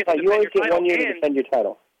 Yeah, you get to defend you always your get title. 1 year to defend your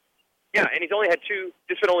title. Yeah, and he's only had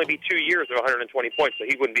this would only be 2 years of 120 points, so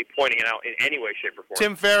he wouldn't be pointing it out in any way, shape, or form.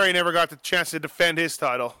 Tim Ferry never got the chance to defend his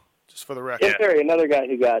title, just for the record. Tim Ferry, another guy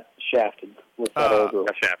who got shafted with that old rule.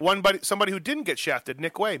 Somebody who didn't get shafted,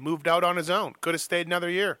 Nick Way, moved out on his own. Could have stayed another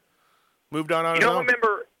year. Moved out on his own.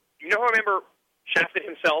 You know who I remember shafted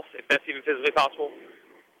himself, if that's even physically possible?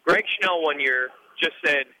 Greg Schnell one year just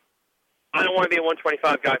said, I don't want to be a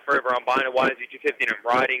 125 guy forever. I'm buying a YZ250 and I'm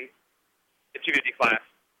riding the 250 class.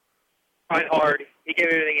 Tried hard. He gave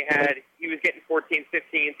everything he had. He was getting 14th,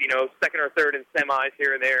 15th, second or third in semis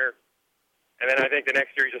here and there. And then I think the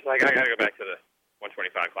next year he's just like, I got to go back to the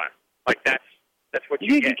 125 class. Like, that's what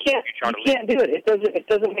you get. You can't do it. It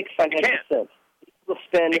doesn't make financial sense. People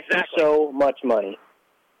spend so much money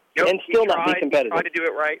and still not be competitive. He tried to do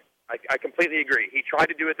it right. I completely agree. He tried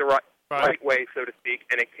to do it the right way, so to speak,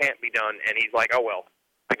 and it can't be done. And he's like, oh, well,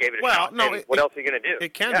 I gave it a shot. No, what else are you going to do?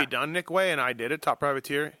 It can be done. Nick Way and I did it, Top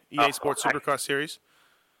Privateer, EA Sports Supercross Series.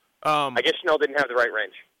 I guess Schnell didn't have the right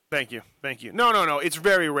range. Thank you. No. It's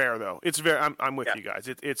very rare, though. It's very. I'm with you guys.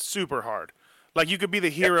 It's super hard. Like, you could be the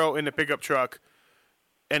hero in the pickup truck,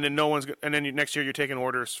 and then next year you're taking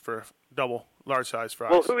orders for double large size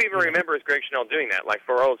fries. Well, who even remembers Greg Schnell doing that? Like,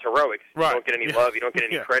 for all its heroics, you don't get any love, you don't get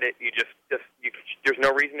any credit. You there's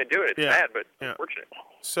no reason to do it. It's sad, but unfortunate.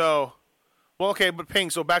 So, but Ping.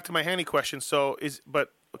 So back to my Hanny question. So he's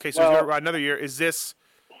gonna ride another year. Is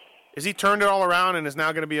he turned it all around and is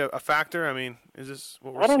now going to be a factor? I mean, is this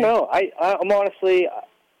what we're seeing? I don't know. I'm honestly,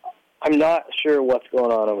 I'm not sure what's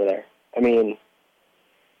going on over there. I mean,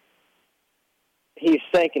 he's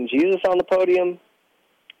thanking Jesus on the podium,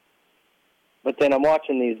 but then I'm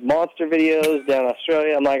watching these monster videos down in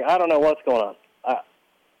Australia. I'm like, I don't know what's going on.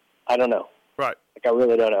 I don't know. Right. Like, I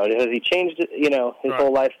really don't know. Has he changed, his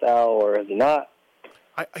whole lifestyle, or has he not?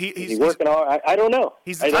 Is he working hard? I don't know.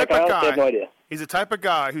 He's the type of guy. I have no idea. He's the type of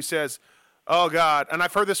guy who says, "Oh God," and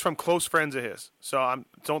I've heard this from close friends of his. So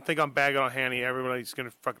don't think I'm bagging on Hanny. Everybody's going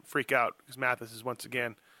to fucking freak out because Matthes is once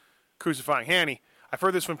again crucifying Hanny. I've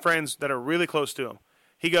heard this from friends that are really close to him.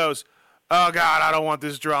 He goes, "Oh God, I don't want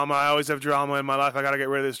this drama. I always have drama in my life. I got to get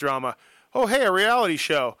rid of this drama." Oh, hey, a reality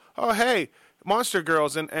show. Oh, hey, Monster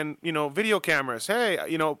Girls and video cameras. Hey,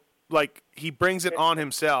 like, he brings it on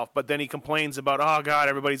himself, but then he complains about, oh God,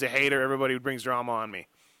 everybody's a hater. Everybody brings drama on me.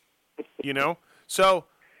 So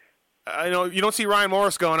you don't see Ryan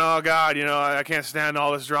Morris going, oh God, I can't stand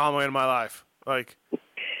all this drama in my life. Like,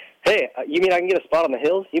 hey, you mean I can get a spot on the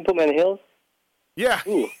hills? You put me on the hills? Yeah,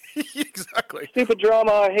 exactly. Stupid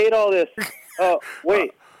drama. I hate all this. Oh,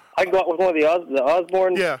 wait. I can go out with one of the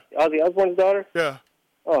Osborne. Yeah. Ozzy Osbourne's daughter. Yeah.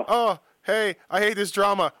 Oh, hey, I hate this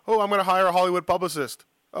drama. Oh, I'm going to hire a Hollywood publicist.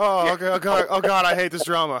 Oh, okay. Oh God, I hate this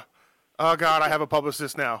drama. Oh God, I have a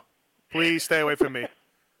publicist now. Please stay away from me.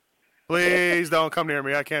 Please don't come near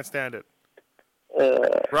me. I can't stand it.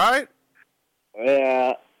 Right?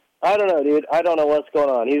 Yeah. I don't know, dude. I don't know what's going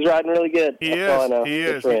on. He's riding really good. He That's all I know. He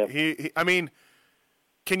is. He, I mean,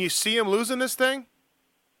 can you see him losing this thing?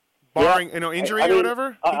 Barring, injury or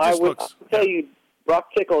whatever? I would tell you,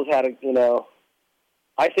 Brock Tickles had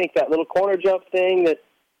I think that little corner jump thing that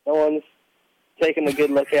no one's taking a good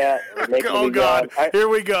look at. Oh, God. Here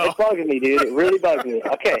we go. It bugs me, dude. It really bugs me.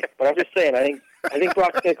 Okay, but I'm just saying, I think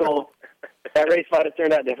Brock Tickles, that race might have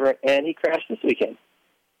turned out different, and he crashed this weekend.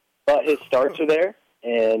 But his starts are there,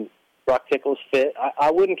 and Brock Tickles fit. I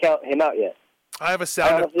wouldn't count him out yet. I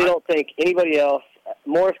honestly don't think anybody else.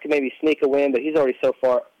 Morris could maybe sneak a win, but he's already so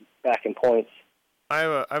far back in points. I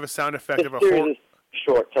have a sound effect of a series is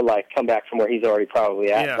short to come back from where he's already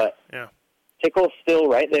probably at. Yeah. Tickle's still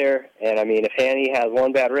right there, and I mean, if Hanny has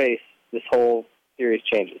one bad race, this whole series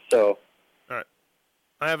changes. So, all right,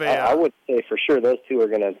 I would say for sure those two are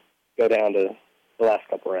going to go down to the last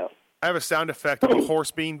couple rounds. I have a sound effect of a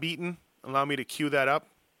horse being beaten. Allow me to cue that up.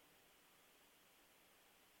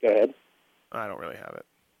 Go ahead. I don't really have it.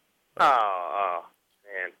 Oh,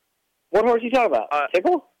 man. What horse are you talking about?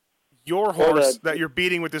 Tickle? Your horse that you're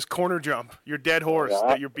beating with this corner jump. Your dead horse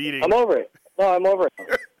that you're beating. I'm over it. No, I'm over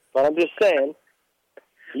it. But I'm just saying,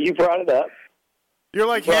 you brought it up. You're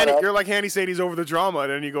like Hanny. You're like Hanny saying he's over the drama, and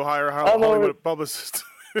then you go hire a Hollywood publicist.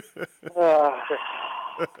 I'm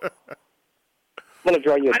going to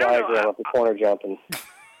draw you a diagram of the corner jump, and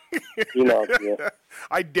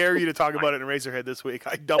I dare you to talk about it in Razorhead this week.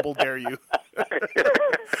 I double dare you.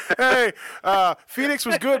 Hey, Phoenix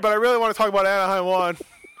was good, but I really want to talk about Anaheim 1.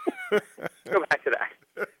 Go back to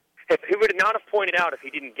that. He would not have pointed out if he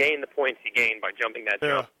didn't gain the points he gained by jumping that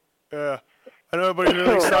jump. Yeah. I know everybody's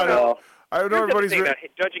really excited. I know everybody's about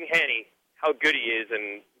judging Hanny, how good he is,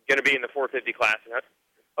 and going to be in the 450 class.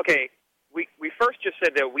 Okay, we first just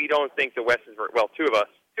said that we don't think the West is very well. Two out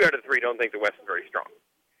of the three don't think the West is very strong.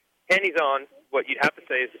 Hanny's on what you'd have to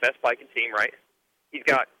say is the best biking team, right? He's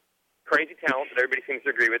got crazy talent that everybody seems to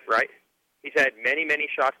agree with, right? He's had many, many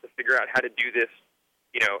shots to figure out how to do this,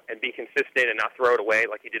 and be consistent and not throw it away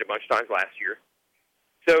like he did a bunch of times last year.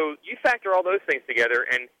 So you factor all those things together,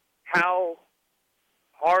 and how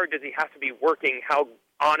hard does he have to be working? How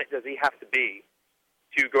on it does he have to be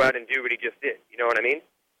to go out and do what he just did? You know what I mean?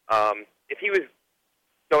 If he was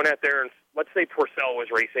going out there and, let's say Porcel was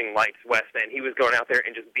racing Lights West and he was going out there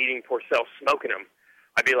and just beating Porcel, smoking him,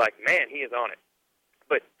 I'd be like, man, he is on it.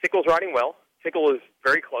 But Tickle's riding well. Tickle is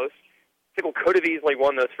very close. Tickle could have easily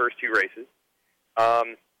won those first two races.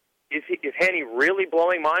 Is Hanny really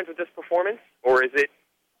blowing minds with this performance, or is it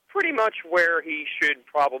pretty much where he should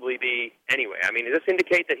probably be anyway? I mean, does this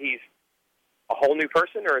indicate that he's a whole new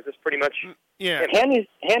person, or is this pretty much... Yeah.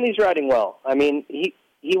 Hanny's riding well. I mean, he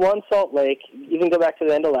won Salt Lake. You can go back to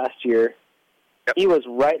the end of last year. Yep. He was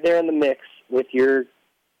right there in the mix with your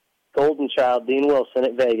golden child, Dean Wilson,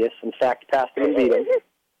 at Vegas. In fact, passed him and beat him.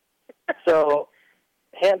 So,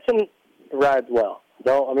 Hanson rides well.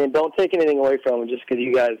 Don't take anything away from him just because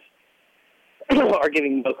you guys are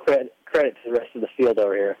giving no credit to the rest of the field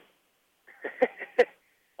over here.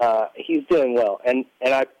 He's doing well, and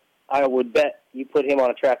I would bet you put him on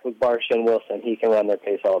a track with Barsha and Wilson, he can run their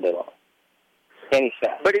pace all day long. And he's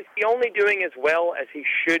fast. But is he only doing as well as he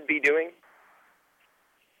should be doing?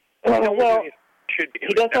 Well,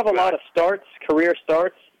 he does have a lot of starts, career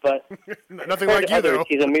starts, but nothing like you, though.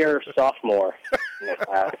 He's a mere sophomore.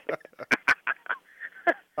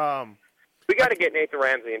 We got to get Nathan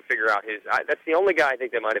Ramsey and figure out his. That's the only guy I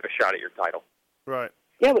think that might have a shot at your title. Right.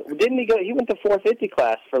 Yeah, but didn't he go? He went to 450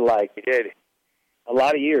 class for He did. A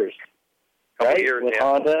lot of years. Couple right? years, with yeah.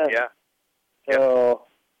 Honda. Yeah. So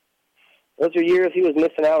those are years he was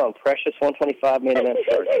missing out on precious 125 main event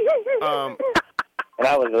starts. And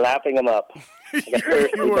I was lapping him up.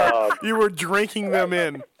 You were drinking them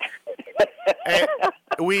in. Hey,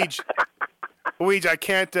 Weege, I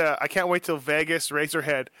can't wait till Vegas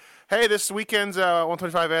Racerhead. Hey, this weekend's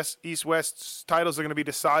 125S East-West titles are going to be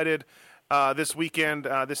decided this weekend.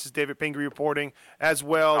 This is David Pingree reporting as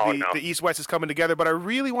well. The East-West is coming together, but I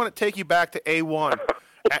really want to take you back to A1.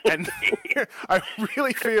 And I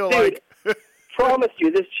really feel like... promise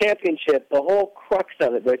you, this championship, the whole crux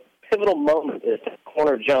of it, the pivotal moment is the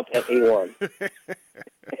corner jump at A1.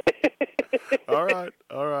 All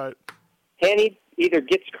right. Hanny either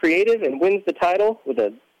gets creative and wins the title with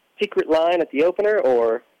a secret line at the opener,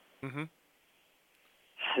 or the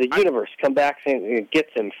universe come back and gets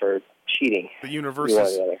him for cheating. The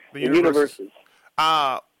universes. The universes.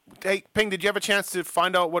 Hey, Ping, did you have a chance to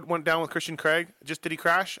find out what went down with Christian Craig? Did he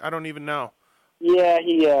crash? I don't even know. Yeah,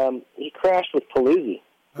 he crashed with Palooza,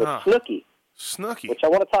 with Snooki. Which I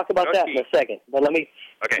want to talk about that in a second. But let me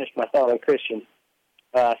finish my thought on Christian.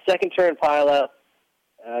 Second turn pileup,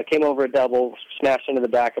 came over a double, smashed into the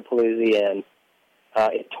back of Palooza, and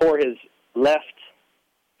it tore his left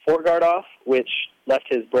foreguard off, which left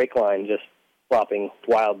his brake line just flopping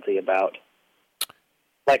wildly about,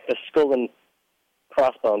 like the skull and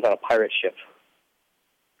crossbones on a pirate ship,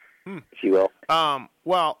 if you will.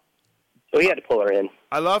 So he had to pull her in.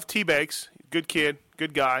 I love T-Bakes. Good kid,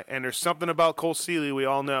 good guy, and there's something about Cole Seeley we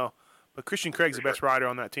all know. But Christian Craig's the best rider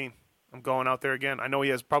on that team. I'm going out there again. I know he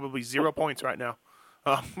has probably 0 points right now,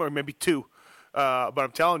 or maybe 2. But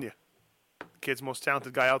I'm telling you, the kid's the most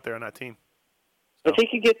talented guy out there on that team. So. If he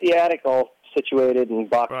could get the attic all situated and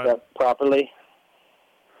boxed up properly,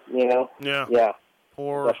 Yeah.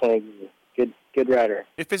 Definitely good rider.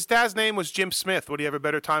 If his dad's name was Jim Smith, would he have a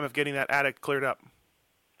better time of getting that attic cleared up?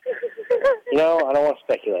 I don't want to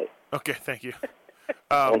speculate. Okay, thank you.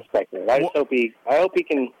 I don't speculate. I hope he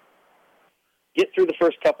can get through the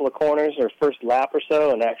first couple of corners or first lap or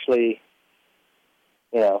so and actually,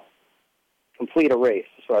 complete a race.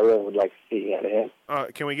 That's what I really would like to see out of him.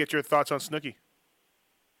 Can we get your thoughts on Snooki?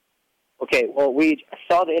 Okay, well, I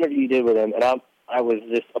saw the interview you did with him, and I was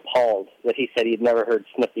just appalled that he said he'd never heard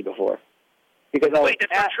Snooki before. Because Wait,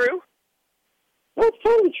 that's not true? No, it's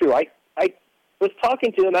totally true. I was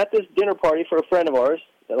talking to him at this dinner party for a friend of ours,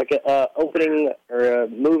 like a opening or a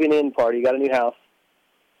moving in party. He got a new house.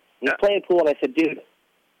 He's playing pool, and I said, dude,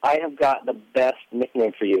 I have got the best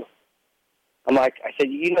nickname for you. I said,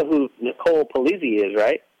 you know who Nicole Paluzzi is,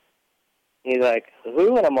 right? And he's like,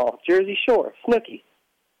 who? And I'm all, Jersey Shore, Snooki.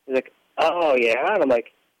 He's like, oh, yeah. And I'm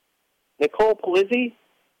like, Nicole Paluzzi?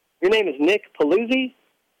 Your name is Nick Paluzzi?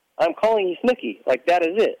 I'm calling you Snooki. Like, that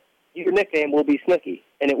is it. Your nickname will be Snooki,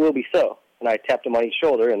 and it will be so. And I tapped him on each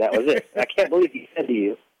shoulder, and that was it. I can't believe he said to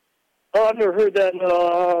you, oh, I've never heard that.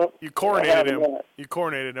 You coronated him. You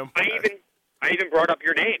coronated him. I even brought up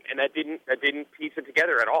your name, and that didn't piece it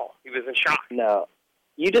together at all. He was in shock. No.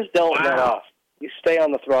 You just don't let off. You stay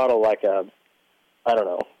on the throttle like a,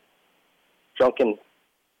 drunken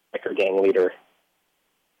biker gang leader.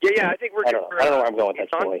 Yeah, I think I don't know where I'm going with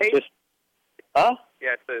that story.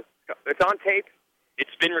 Yeah, it's on tape.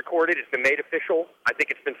 It's been recorded. It's been made official. I think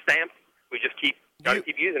it's been stamped. We just got to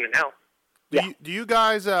keep using it now. Do you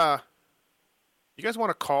guys want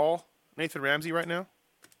to call Nathan Ramsey right now?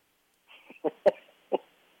 Do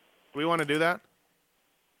we want to do that?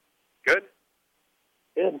 Good.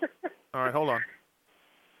 All right, hold on.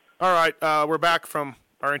 All right, we're back from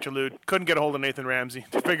our interlude. Couldn't get a hold of Nathan Ramsey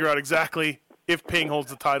to figure out exactly if Ping holds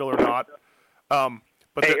the title or not.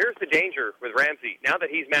 But here's the danger with Ramsey. Now that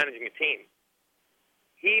he's managing a team,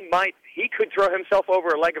 he could throw himself over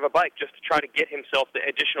a leg of a bike just to try to get himself the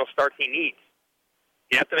additional starts he needs.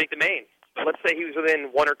 You have to make the main. But let's say he was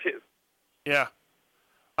within 1 or 2. Yeah.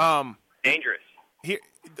 Dangerous.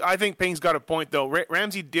 I think Ping's got a point, though.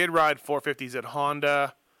 Ramsey did ride 450s at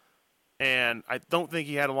Honda, and I don't think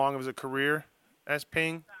he had as long of a career as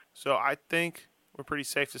Ping. So I think we're pretty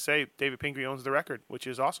safe to say David Pingree owns the record, which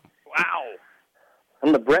is awesome. Wow.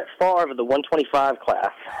 I'm the Brett Favre of the 125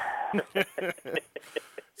 class.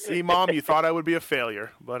 See, Mom, you thought I would be a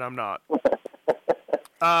failure, but I'm not. What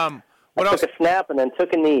else? Took a snap and then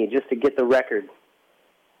took a knee just to get the record.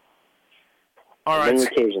 All right. Many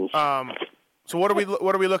occasions. So what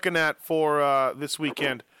are we looking at for this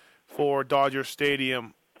weekend for Dodger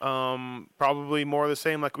Stadium? Probably more of the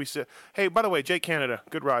same, like we said. Hey, by the way, Jake Canada,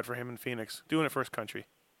 good ride for him in Phoenix, doing it for his country.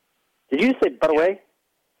 Did you say by the way?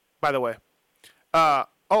 By the way.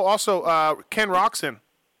 Also, Ken Roczen.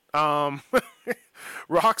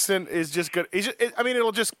 Roczen is just good.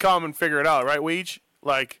 It'll just come and figure it out, right, Weege?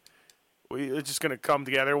 Like, it's just going to come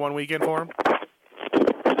together one weekend for him?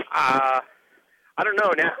 I don't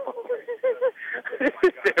know now.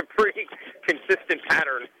 It's been a pretty consistent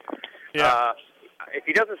pattern. Yeah. If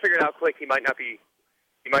he doesn't figure it out quick, he might just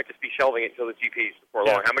be shelving it until the GPs before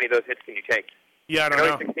long. How many of those hits can you take? Yeah, I don't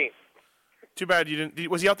know. 16. Too bad you didn't.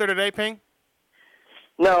 Was he out there today, Ping?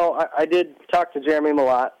 No, I did talk to Jeremy a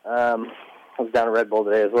lot. I was down at Red Bull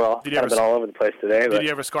today as well. Did he have been all over the place today. Did he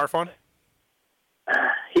have a scarf on?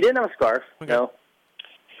 He didn't have a scarf, no.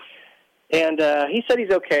 And he said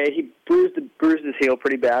he's okay. He bruised his heel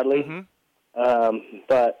pretty badly. Mm-hmm.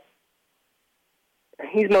 But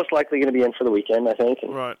he's most likely going to be in for the weekend, I think.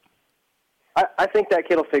 And right. I think that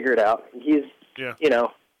kid will figure it out. He's,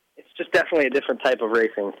 it's just definitely a different type of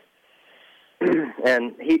racing.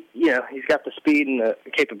 And he's got the speed and the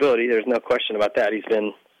capability. There's no question about that. He's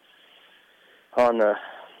been on the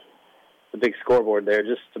big scoreboard there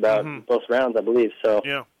just about both rounds, I believe. So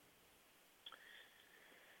yeah. As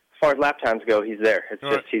far as lap times go, he's there. It's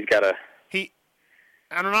just he's got to.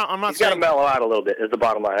 I'm not he's got to mellow out a little bit. Is the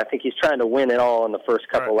bottom line. I think he's trying to win it all in the first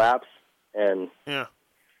couple laps, and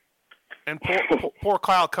And poor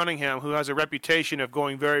Kyle Cunningham, who has a reputation of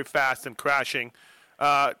going very fast and crashing,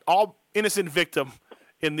 all innocent victim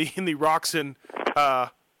in the Roczen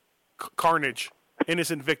carnage.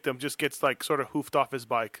 Innocent victim just gets sort of hoofed off his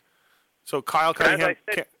bike. So Kyle Cunningham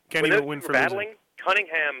can't even win for battling. losing.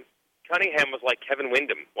 Cunningham was like Kevin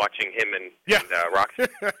Windham watching him and Roczen.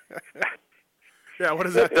 Yeah, what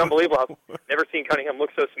is that? It's unbelievable. I've never seen Cunningham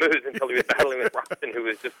look so smooth until he was battling with Roczen, who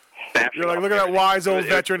was just bashing. You're like, look at that wise old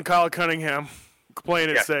veteran Kyle Cunningham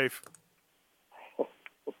playing it safe.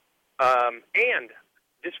 And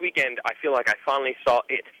this weekend, I feel like I finally saw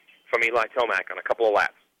it from Eli Tomac on a couple of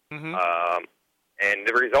laps. Mm-hmm. And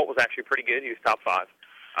the result was actually pretty good. He was top 5.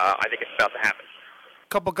 I think it's about to happen. A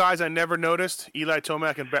couple guys I never noticed, Eli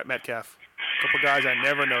Tomac and Brett Metcalf. A couple guys I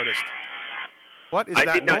never noticed. What is that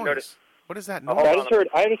noise? I did not notice. What is that noise?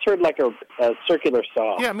 I just heard like a circular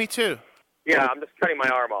saw. Yeah, me too. Yeah, I'm just cutting my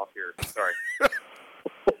arm off here. Sorry.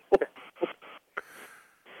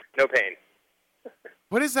 No pain.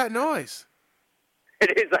 What is that noise?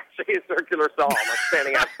 It is actually a circular saw. I'm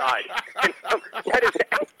standing outside. That is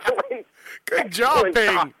excellent. Good job,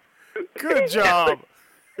 Ping. Good job.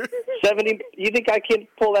 70. You think I can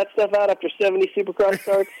pull that stuff out after 70 Supercross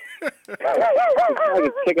starts? I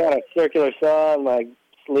could pick out a circular saw in my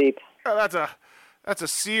sleep. Oh, that's a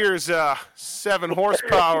Sears 7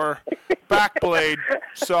 horsepower backblade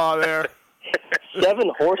saw there.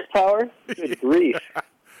 7 horsepower? Good grief.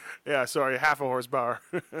 Yeah, sorry, half a horsepower.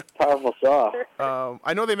 Powerful saw.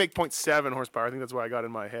 I know they make 0.7 horsepower. I think that's what I got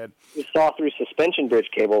in my head. You saw through suspension bridge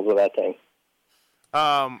cables with that thing.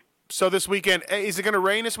 So this weekend, is it going to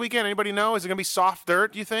rain this weekend? Anybody know? Is it going to be soft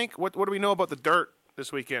dirt, do you think? What do we know about the dirt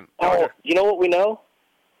this weekend? Oh, you know what we know?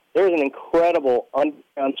 There is an incredible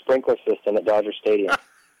underground sprinkler system at Dodger Stadium.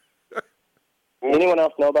 Anyone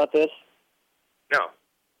else know about this? No.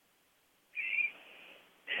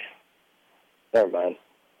 Never mind.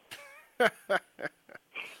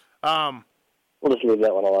 We'll just leave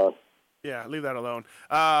that one alone. Yeah, leave that alone.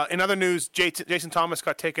 In other news, Jason Thomas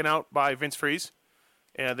got taken out by Vince Freeze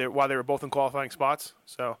while they were both in qualifying spots.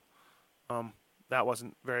 So that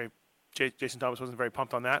wasn't very Jason Thomas wasn't very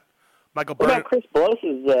pumped on that. Michael What Byrne. about Chris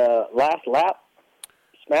Blos's last lap?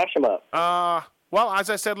 Smash him up. Well, as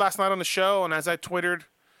I said last night on the show, and as I twittered,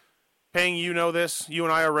 Ping, you know this. You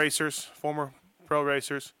and I are racers, former pro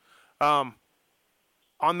racers. On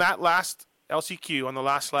that last LCQ, on the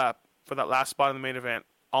last lap, for that last spot in the main event,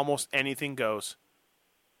 almost anything goes.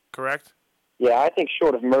 Correct? Yeah, I think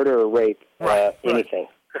short of murder or rape, anything.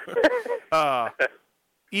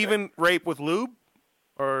 Even rape with lube,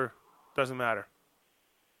 or doesn't matter?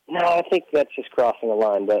 No, I think that's just crossing the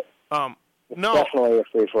line, but no, definitely a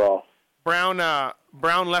free-for-all. Brown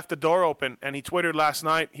left the door open, and he twittered last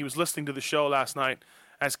night. He was listening to the show last night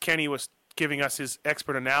as Kenny was giving us his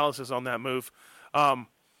expert analysis on that move.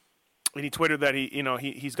 And he twittered that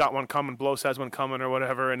he's got one coming, Blos has one coming or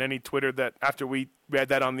whatever. And then he twittered that after we read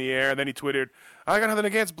that on the air. And then he twittered, I got nothing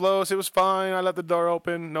against Blos. It was fine. I left the door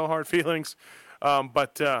open. No hard feelings.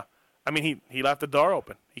 But he left the door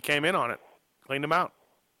open. He came in on it, cleaned him out.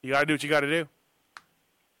 You got to do what you got to do.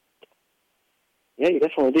 Yeah, you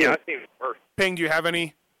definitely do. Yeah, I've seen it worse. Ping, do you have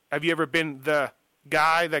any? Have you ever been the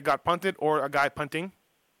guy that got punted or a guy punting?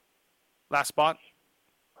 Last spot?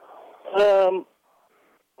 No.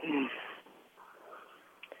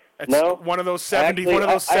 One of those 70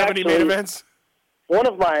 actually, main events?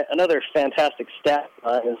 Another fantastic stat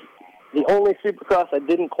is the only Supercross I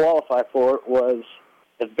didn't qualify for was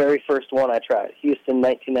the very first one I tried, Houston,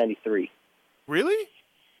 1993. Really?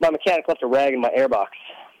 My mechanic left a rag in my airbox,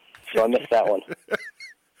 so I missed that one.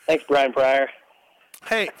 Thanks, Brian Pryor.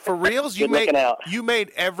 Hey, for reals, you made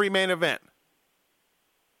every main event.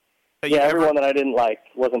 Everyone that I didn't like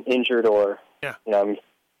wasn't injured or, yeah.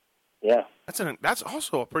 That's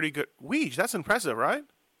also a pretty good Weege. That's impressive, right?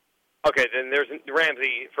 Okay, then there's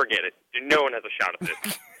Ramsey. Forget it. No one has a shot at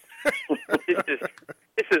this.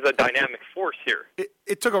 This is a dynamic force here.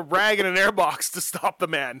 It took a rag in an airbox to stop the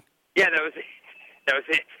man. Yeah, that was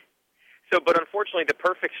it. So, but unfortunately, the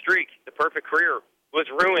perfect streak, the perfect career, was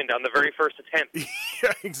ruined on the very first attempt.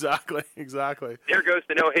 Yeah, exactly. There goes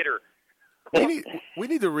the no-hitter. We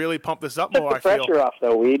need to really pump this up Took more. the pressure off,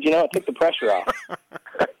 though, Weege. It took the pressure off.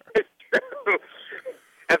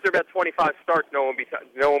 After about 25 starts, no one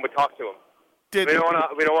would talk to him. We don't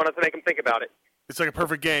want to make him think about it. It's like a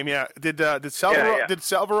perfect game. Yeah. Did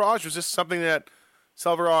Salvarage? Was this something that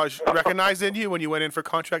Salvarage recognized in you when you went in for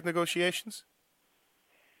contract negotiations?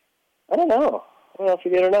 I don't know. I don't know if he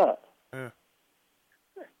did or not. Yeah.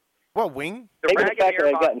 Well, Wing? Maybe the fact that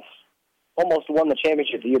I almost won the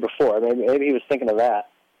championship the year before. Maybe he was thinking of that.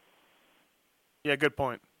 Yeah, good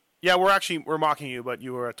point. Yeah, we're mocking you, but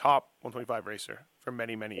you were a top 125 racer for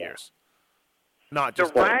many, many years. Not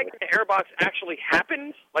just the rag in the airbox actually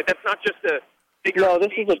happened. Like that's not just a figure. No,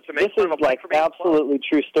 this is like absolutely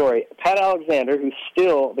true story. Pat Alexander, who's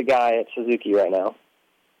still the guy at Suzuki right now.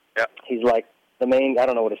 Yeah, he's like the main. I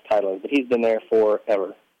don't know what his title is, but he's been there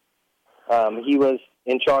forever. He was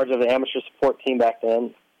in charge of the amateur support team back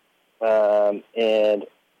then, and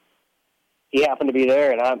he happened to be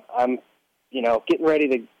there. And I'm getting ready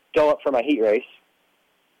to go up for my heat race,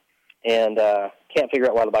 and can't figure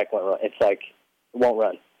out why the bike won't run. It's like it won't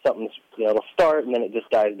run. Something's it'll start and then it just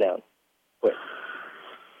dies down quick.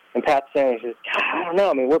 And Pat's saying, he says, God, I don't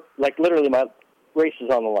know. We're like literally my race is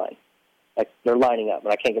on the line, like they're lining up,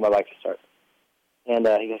 and I can't get my bike to start. And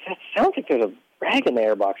he goes, that sounds like there's a rag in the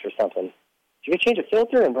airbox or something. Did you change a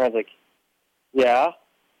filter? And Brian's like, yeah.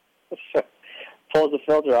 Pulls the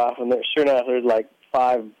filter off, and sure enough, there's like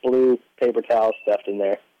 5 blue paper towels stuffed in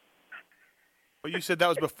there. Well, you said that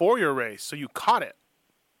was before your race, so you caught it.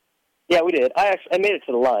 Yeah, we did. I made it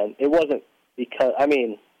to the line. It wasn't because, I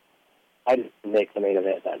didn't make the main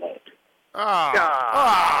event that night.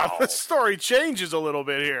 The story changes a little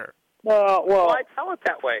bit here. Well, why tell it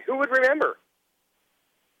that way? Who would remember?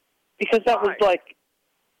 Because that was like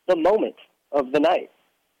the moment of the night.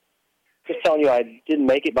 Just telling you I didn't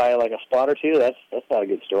make it by like a spot or two, that's not a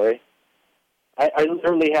good story. I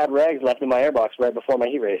literally had rags left in my airbox right before my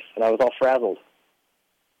heat race, and I was all frazzled.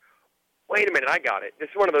 Wait a minute, I got it. This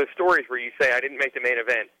is one of those stories where you say, I didn't make the main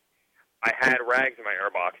event. I had rags in my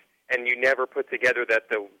airbox, and you never put together that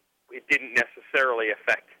it didn't necessarily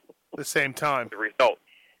affect the same time the result.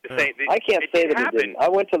 I can't say that it didn't. I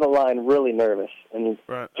went to the line really nervous and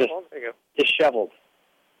just disheveled.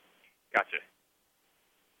 Gotcha.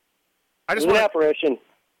 It was an apparition.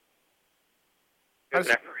 It was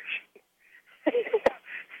an apparition.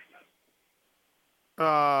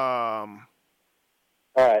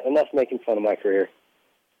 All right, enough making fun of my career.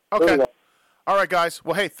 Okay. All right, guys.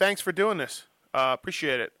 Well, hey, thanks for doing this.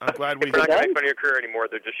 Appreciate it. I'm glad we. They're not going to make fun of your career anymore.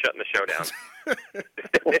 They're just shutting the show down.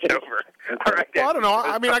 It's over. All right. Well, I don't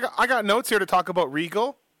know. I got notes here to talk about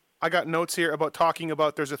Regal. I got notes here about talking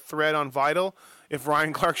about there's a thread on Vital if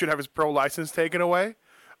Ryan Clark should have his pro license taken away.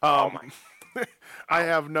 I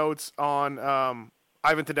have notes on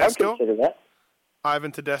Ivan Tedesco. I'd consider that.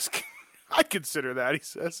 Ivan Tedesco. I consider that, he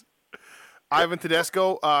says. Ivan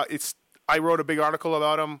Tedesco, I wrote a big article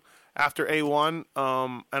about him after A1,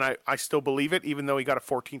 and I still believe it, even though he got a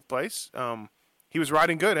 14th place. He was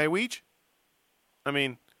riding good, eh, Weege? I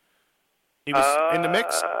mean, he was in the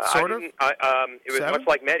mix, sort of. It was much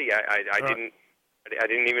like Matthes. I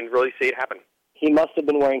didn't even really see it happen. He must have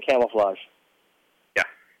been wearing camouflage.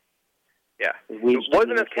 Yeah. It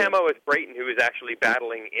wasn't as camo as Brayton, who was actually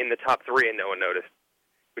battling in the top 3 and no one noticed,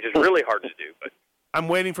 which is really hard to do. But I'm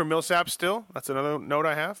waiting for Millsap still. That's another note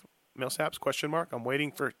I have. Millsap's question mark. I'm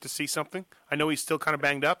waiting to see something. I know he's still kind of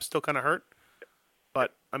banged up, still kind of hurt.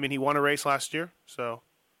 But, I mean, he won a race last year, so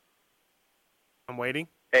I'm waiting.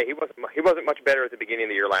 Hey, he wasn't much better at the beginning of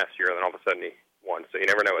the year last year, and then all of a sudden he won, so you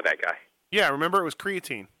never know with that guy. Yeah, remember it was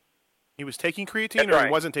creatine. He was taking creatine, or he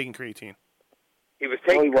wasn't taking creatine? He was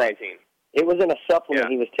taking creatine. It wasn't a supplement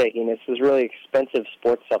he was taking. This was really expensive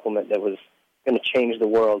sports supplement that was going to change the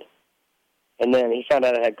world. And then he found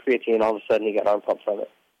out it had creatine, and all of a sudden he got arm pump from it.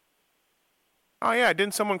 Oh, yeah.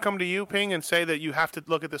 Didn't someone come to you, Ping, and say that you have to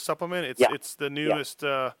look at the supplement? It's the newest.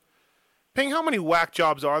 Ping, how many whack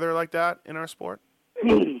jobs are there like that in our sport?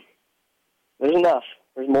 There's enough.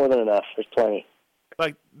 There's more than enough. There's plenty.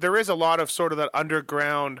 Like, there is a lot of sort of that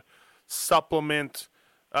underground supplement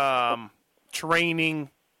training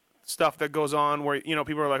stuff that goes on where,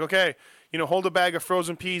 people are like, okay, hold a bag of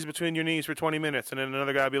frozen peas between your knees for 20 minutes. And then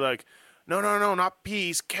another guy will be like, no, not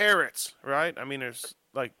peas, carrots, right? I mean, there's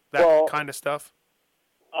like that kind of stuff.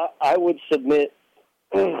 I would submit,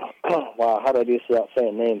 wow, how do I do this without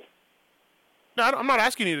saying names? No, I'm not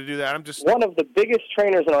asking you to do that. I'm just... One of the biggest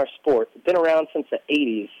trainers in our sport, been around since the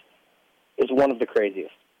 80s, is one of the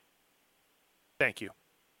craziest. Thank you.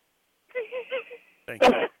 Thank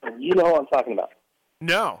you. You know who I'm talking about.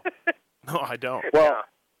 No. No, I don't. Well,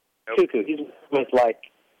 Cuckoo, he's with, like,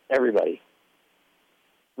 everybody.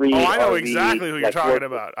 Reed, I know RV, exactly who you're talking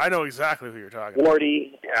about. I know exactly who you're talking about.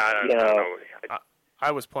 Wardy. Yeah, I don't know.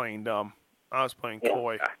 I was playing dumb. I was playing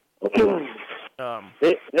coy. He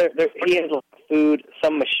has food,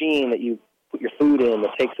 some machine that you put your food in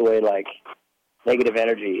that takes away, like, negative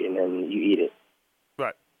energy, and then you eat it.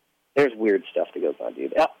 Right. There's weird stuff that goes on,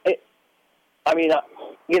 dude.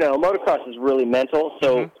 Motocross is really mental,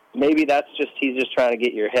 so maybe he's just trying to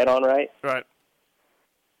get your head on right. Right.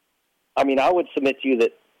 I mean, I would submit to you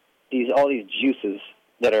that all these juices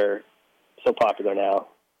that are so popular now,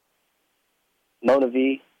 Mona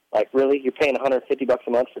V, like, really? You're paying $150 a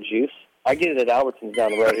month for juice? I get it at Albertsons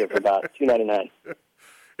down the road here for about $2.99.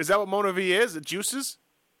 Is that what Mona V is? It juices?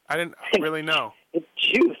 I didn't really know. It's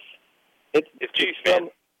juice. It's juice,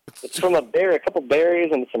 man. It's from a couple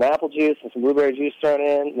berries and some apple juice and some blueberry juice thrown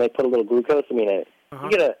in, and they put a little glucosamine in it.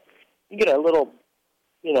 You get a little,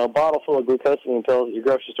 bottle full of glucosamine pills at your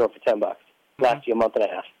grocery store for $10. Lasts you a month and a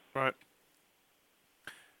half. Right.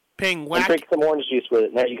 Paying And drink some orange juice with it,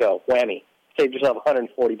 and there you go. Whammy. Saved yourself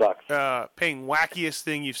 $140. Paying wackiest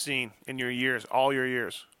thing you've seen in your years, all your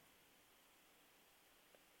years.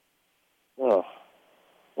 Oh.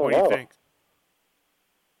 What do you think?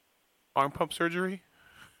 Arm pump surgery?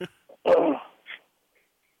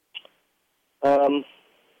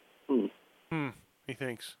 He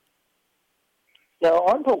thinks. No,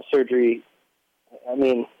 arm pump surgery, I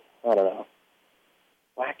mean, I don't know.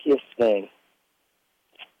 Wackiest thing.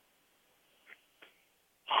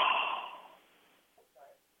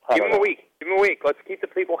 Give him a week. Let's keep the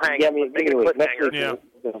people hanging. Yeah, give me a week. Next week,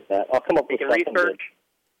 I'll come up with something research. good.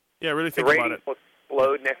 Yeah, really think the about it. Will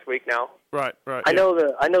explode next week now. Right. I know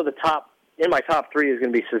the top in my top 3 is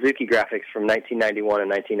going to be Suzuki graphics from 1991 and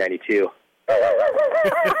 1992.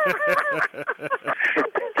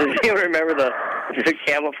 Does anyone remember the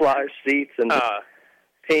camouflage seats and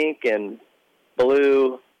pink and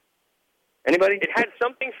blue? Anybody? It had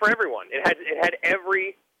something for everyone. It had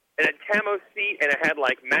camo seat, and it had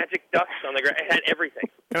like magic ducks on the ground. It had everything.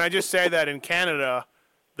 Can I just say that in Canada,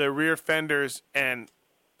 the rear fenders and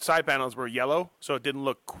side panels were yellow, so it didn't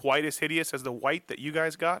look quite as hideous as the white that you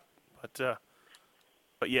guys got. But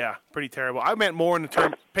yeah, pretty terrible. I meant more in the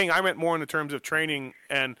terms of training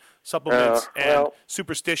and supplements and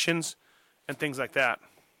superstitions and things like that.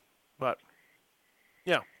 But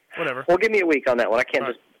yeah, whatever. Well, give me a week on that one. I can't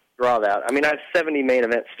just draw that. I mean, I have 70 main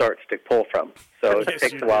event starts to pull from, so it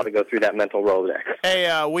takes a while to go through that mental Rolodex. Hey,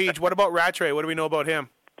 Weege, what about Rattray? What do we know about him?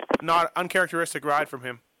 Not uncharacteristic ride from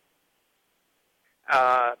him.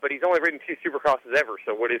 but he's only ridden 2 Supercrosses ever,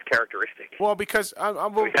 so what is characteristic? Well, because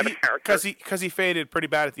he faded pretty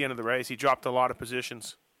bad at the end of the race. He dropped a lot of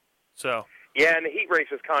positions. So. Yeah, and the heat race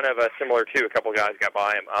was kind of similar, too. A couple guys got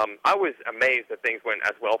by him. I was amazed that things went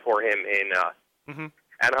as well for him in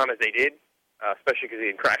Anaheim as they did, especially because he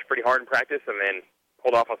had crashed pretty hard in practice and then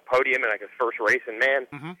pulled off a podium in like his first race. And,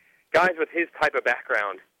 man, guys with his type of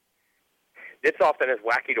background, it's often as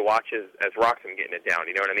wacky to watch as Roxon getting it down.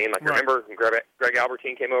 You know what I mean? Like, remember when Greg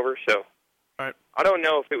Albertine came over? So I don't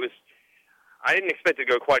know if it was – I didn't expect it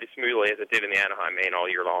to go quite as smoothly as it did in the Anaheim main all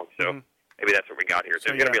year long. So maybe that's what we got here.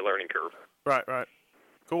 So it's going to be a learning curve. Right.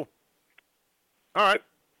 Cool. All right.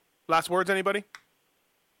 Last words, anybody?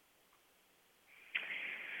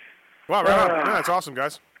 Wow, right on. Yeah, that's awesome,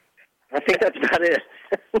 guys. I think that's about it.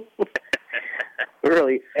 We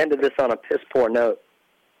really ended this on a piss-poor note.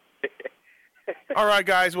 All right,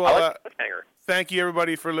 guys. Well, thank you,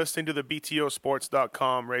 everybody, for listening to the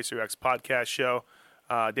BTOsports.com RacerX podcast show.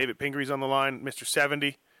 David Pingree's on the line, Mr.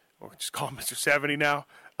 70, or just call him Mr. 70 now.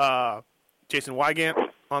 Jason Wygant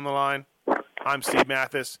on the line. I'm Steve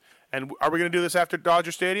Matthes. And are we going to do this after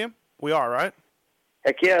Dodger Stadium? We are, right?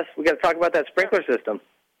 Heck yes. We got to talk about that sprinkler system.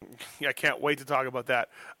 Yeah, I can't wait to talk about that.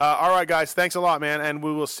 All right, guys. Thanks a lot, man. And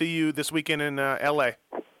we will see you this weekend in L.A.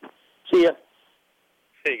 See ya.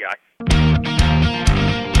 See you, guys.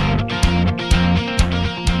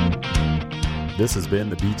 This has been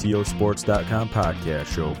the BTOsports.com podcast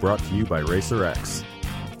show brought to you by RacerX.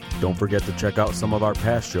 Don't forget to check out some of our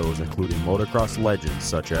past shows, including motocross legends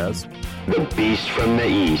such as The Beast from the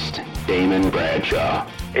East, Damon Bradshaw.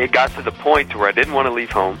 It got to the point to where I didn't want to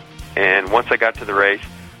leave home, and once I got to the race,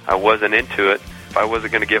 I wasn't into it. If I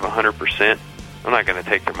wasn't going to give 100%, I'm not going to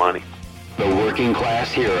take their money. The working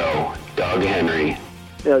class hero, Doug Henry.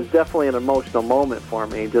 It was definitely an emotional moment for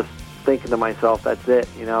me, just thinking to myself, that's it,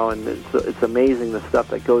 you know, and it's amazing the stuff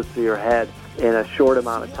that goes through your head in a short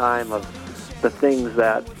amount of time of the things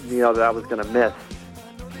that, you know, that I was going to miss.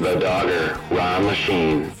 The Dogger, Ron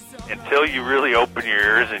Lachine. Until you really open your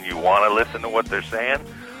ears and you want to listen to what they're saying,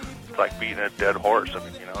 it's like beating a dead horse. I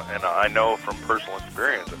mean, you know, and I know from personal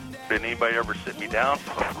experience, did anybody ever sit me down?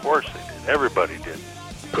 Of course they did. Everybody did.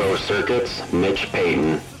 Pro Circuits, Mitch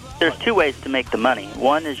Payton. There's 2 ways to make the money.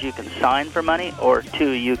 One is you can sign for money, or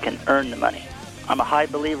 2, you can earn the money. I'm a high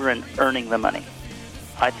believer in earning the money.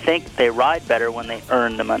 I think they ride better when they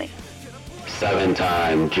earn the money.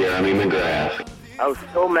 7-time Jeremy McGrath. I was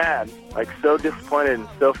so mad, like so disappointed and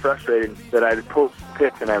so frustrated that I pulled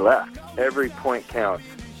picks and I left. Every point counts.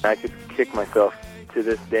 I could kick myself to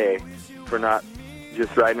this day for not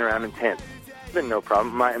just riding around in tents. It's been no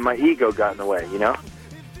problem. My ego got in the way, you know?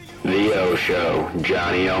 The O Show,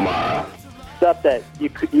 Johnny O'Mara. Stuff that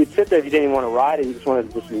you'd sit there if you didn't even want to ride it, you just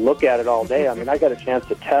wanted to just look at it all day. I mean, I got a chance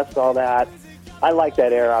to test all that. I like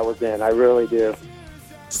that era I was in. I really do.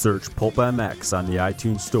 Search Pulp MX on the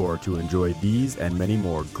iTunes Store to enjoy these and many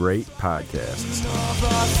more great podcasts.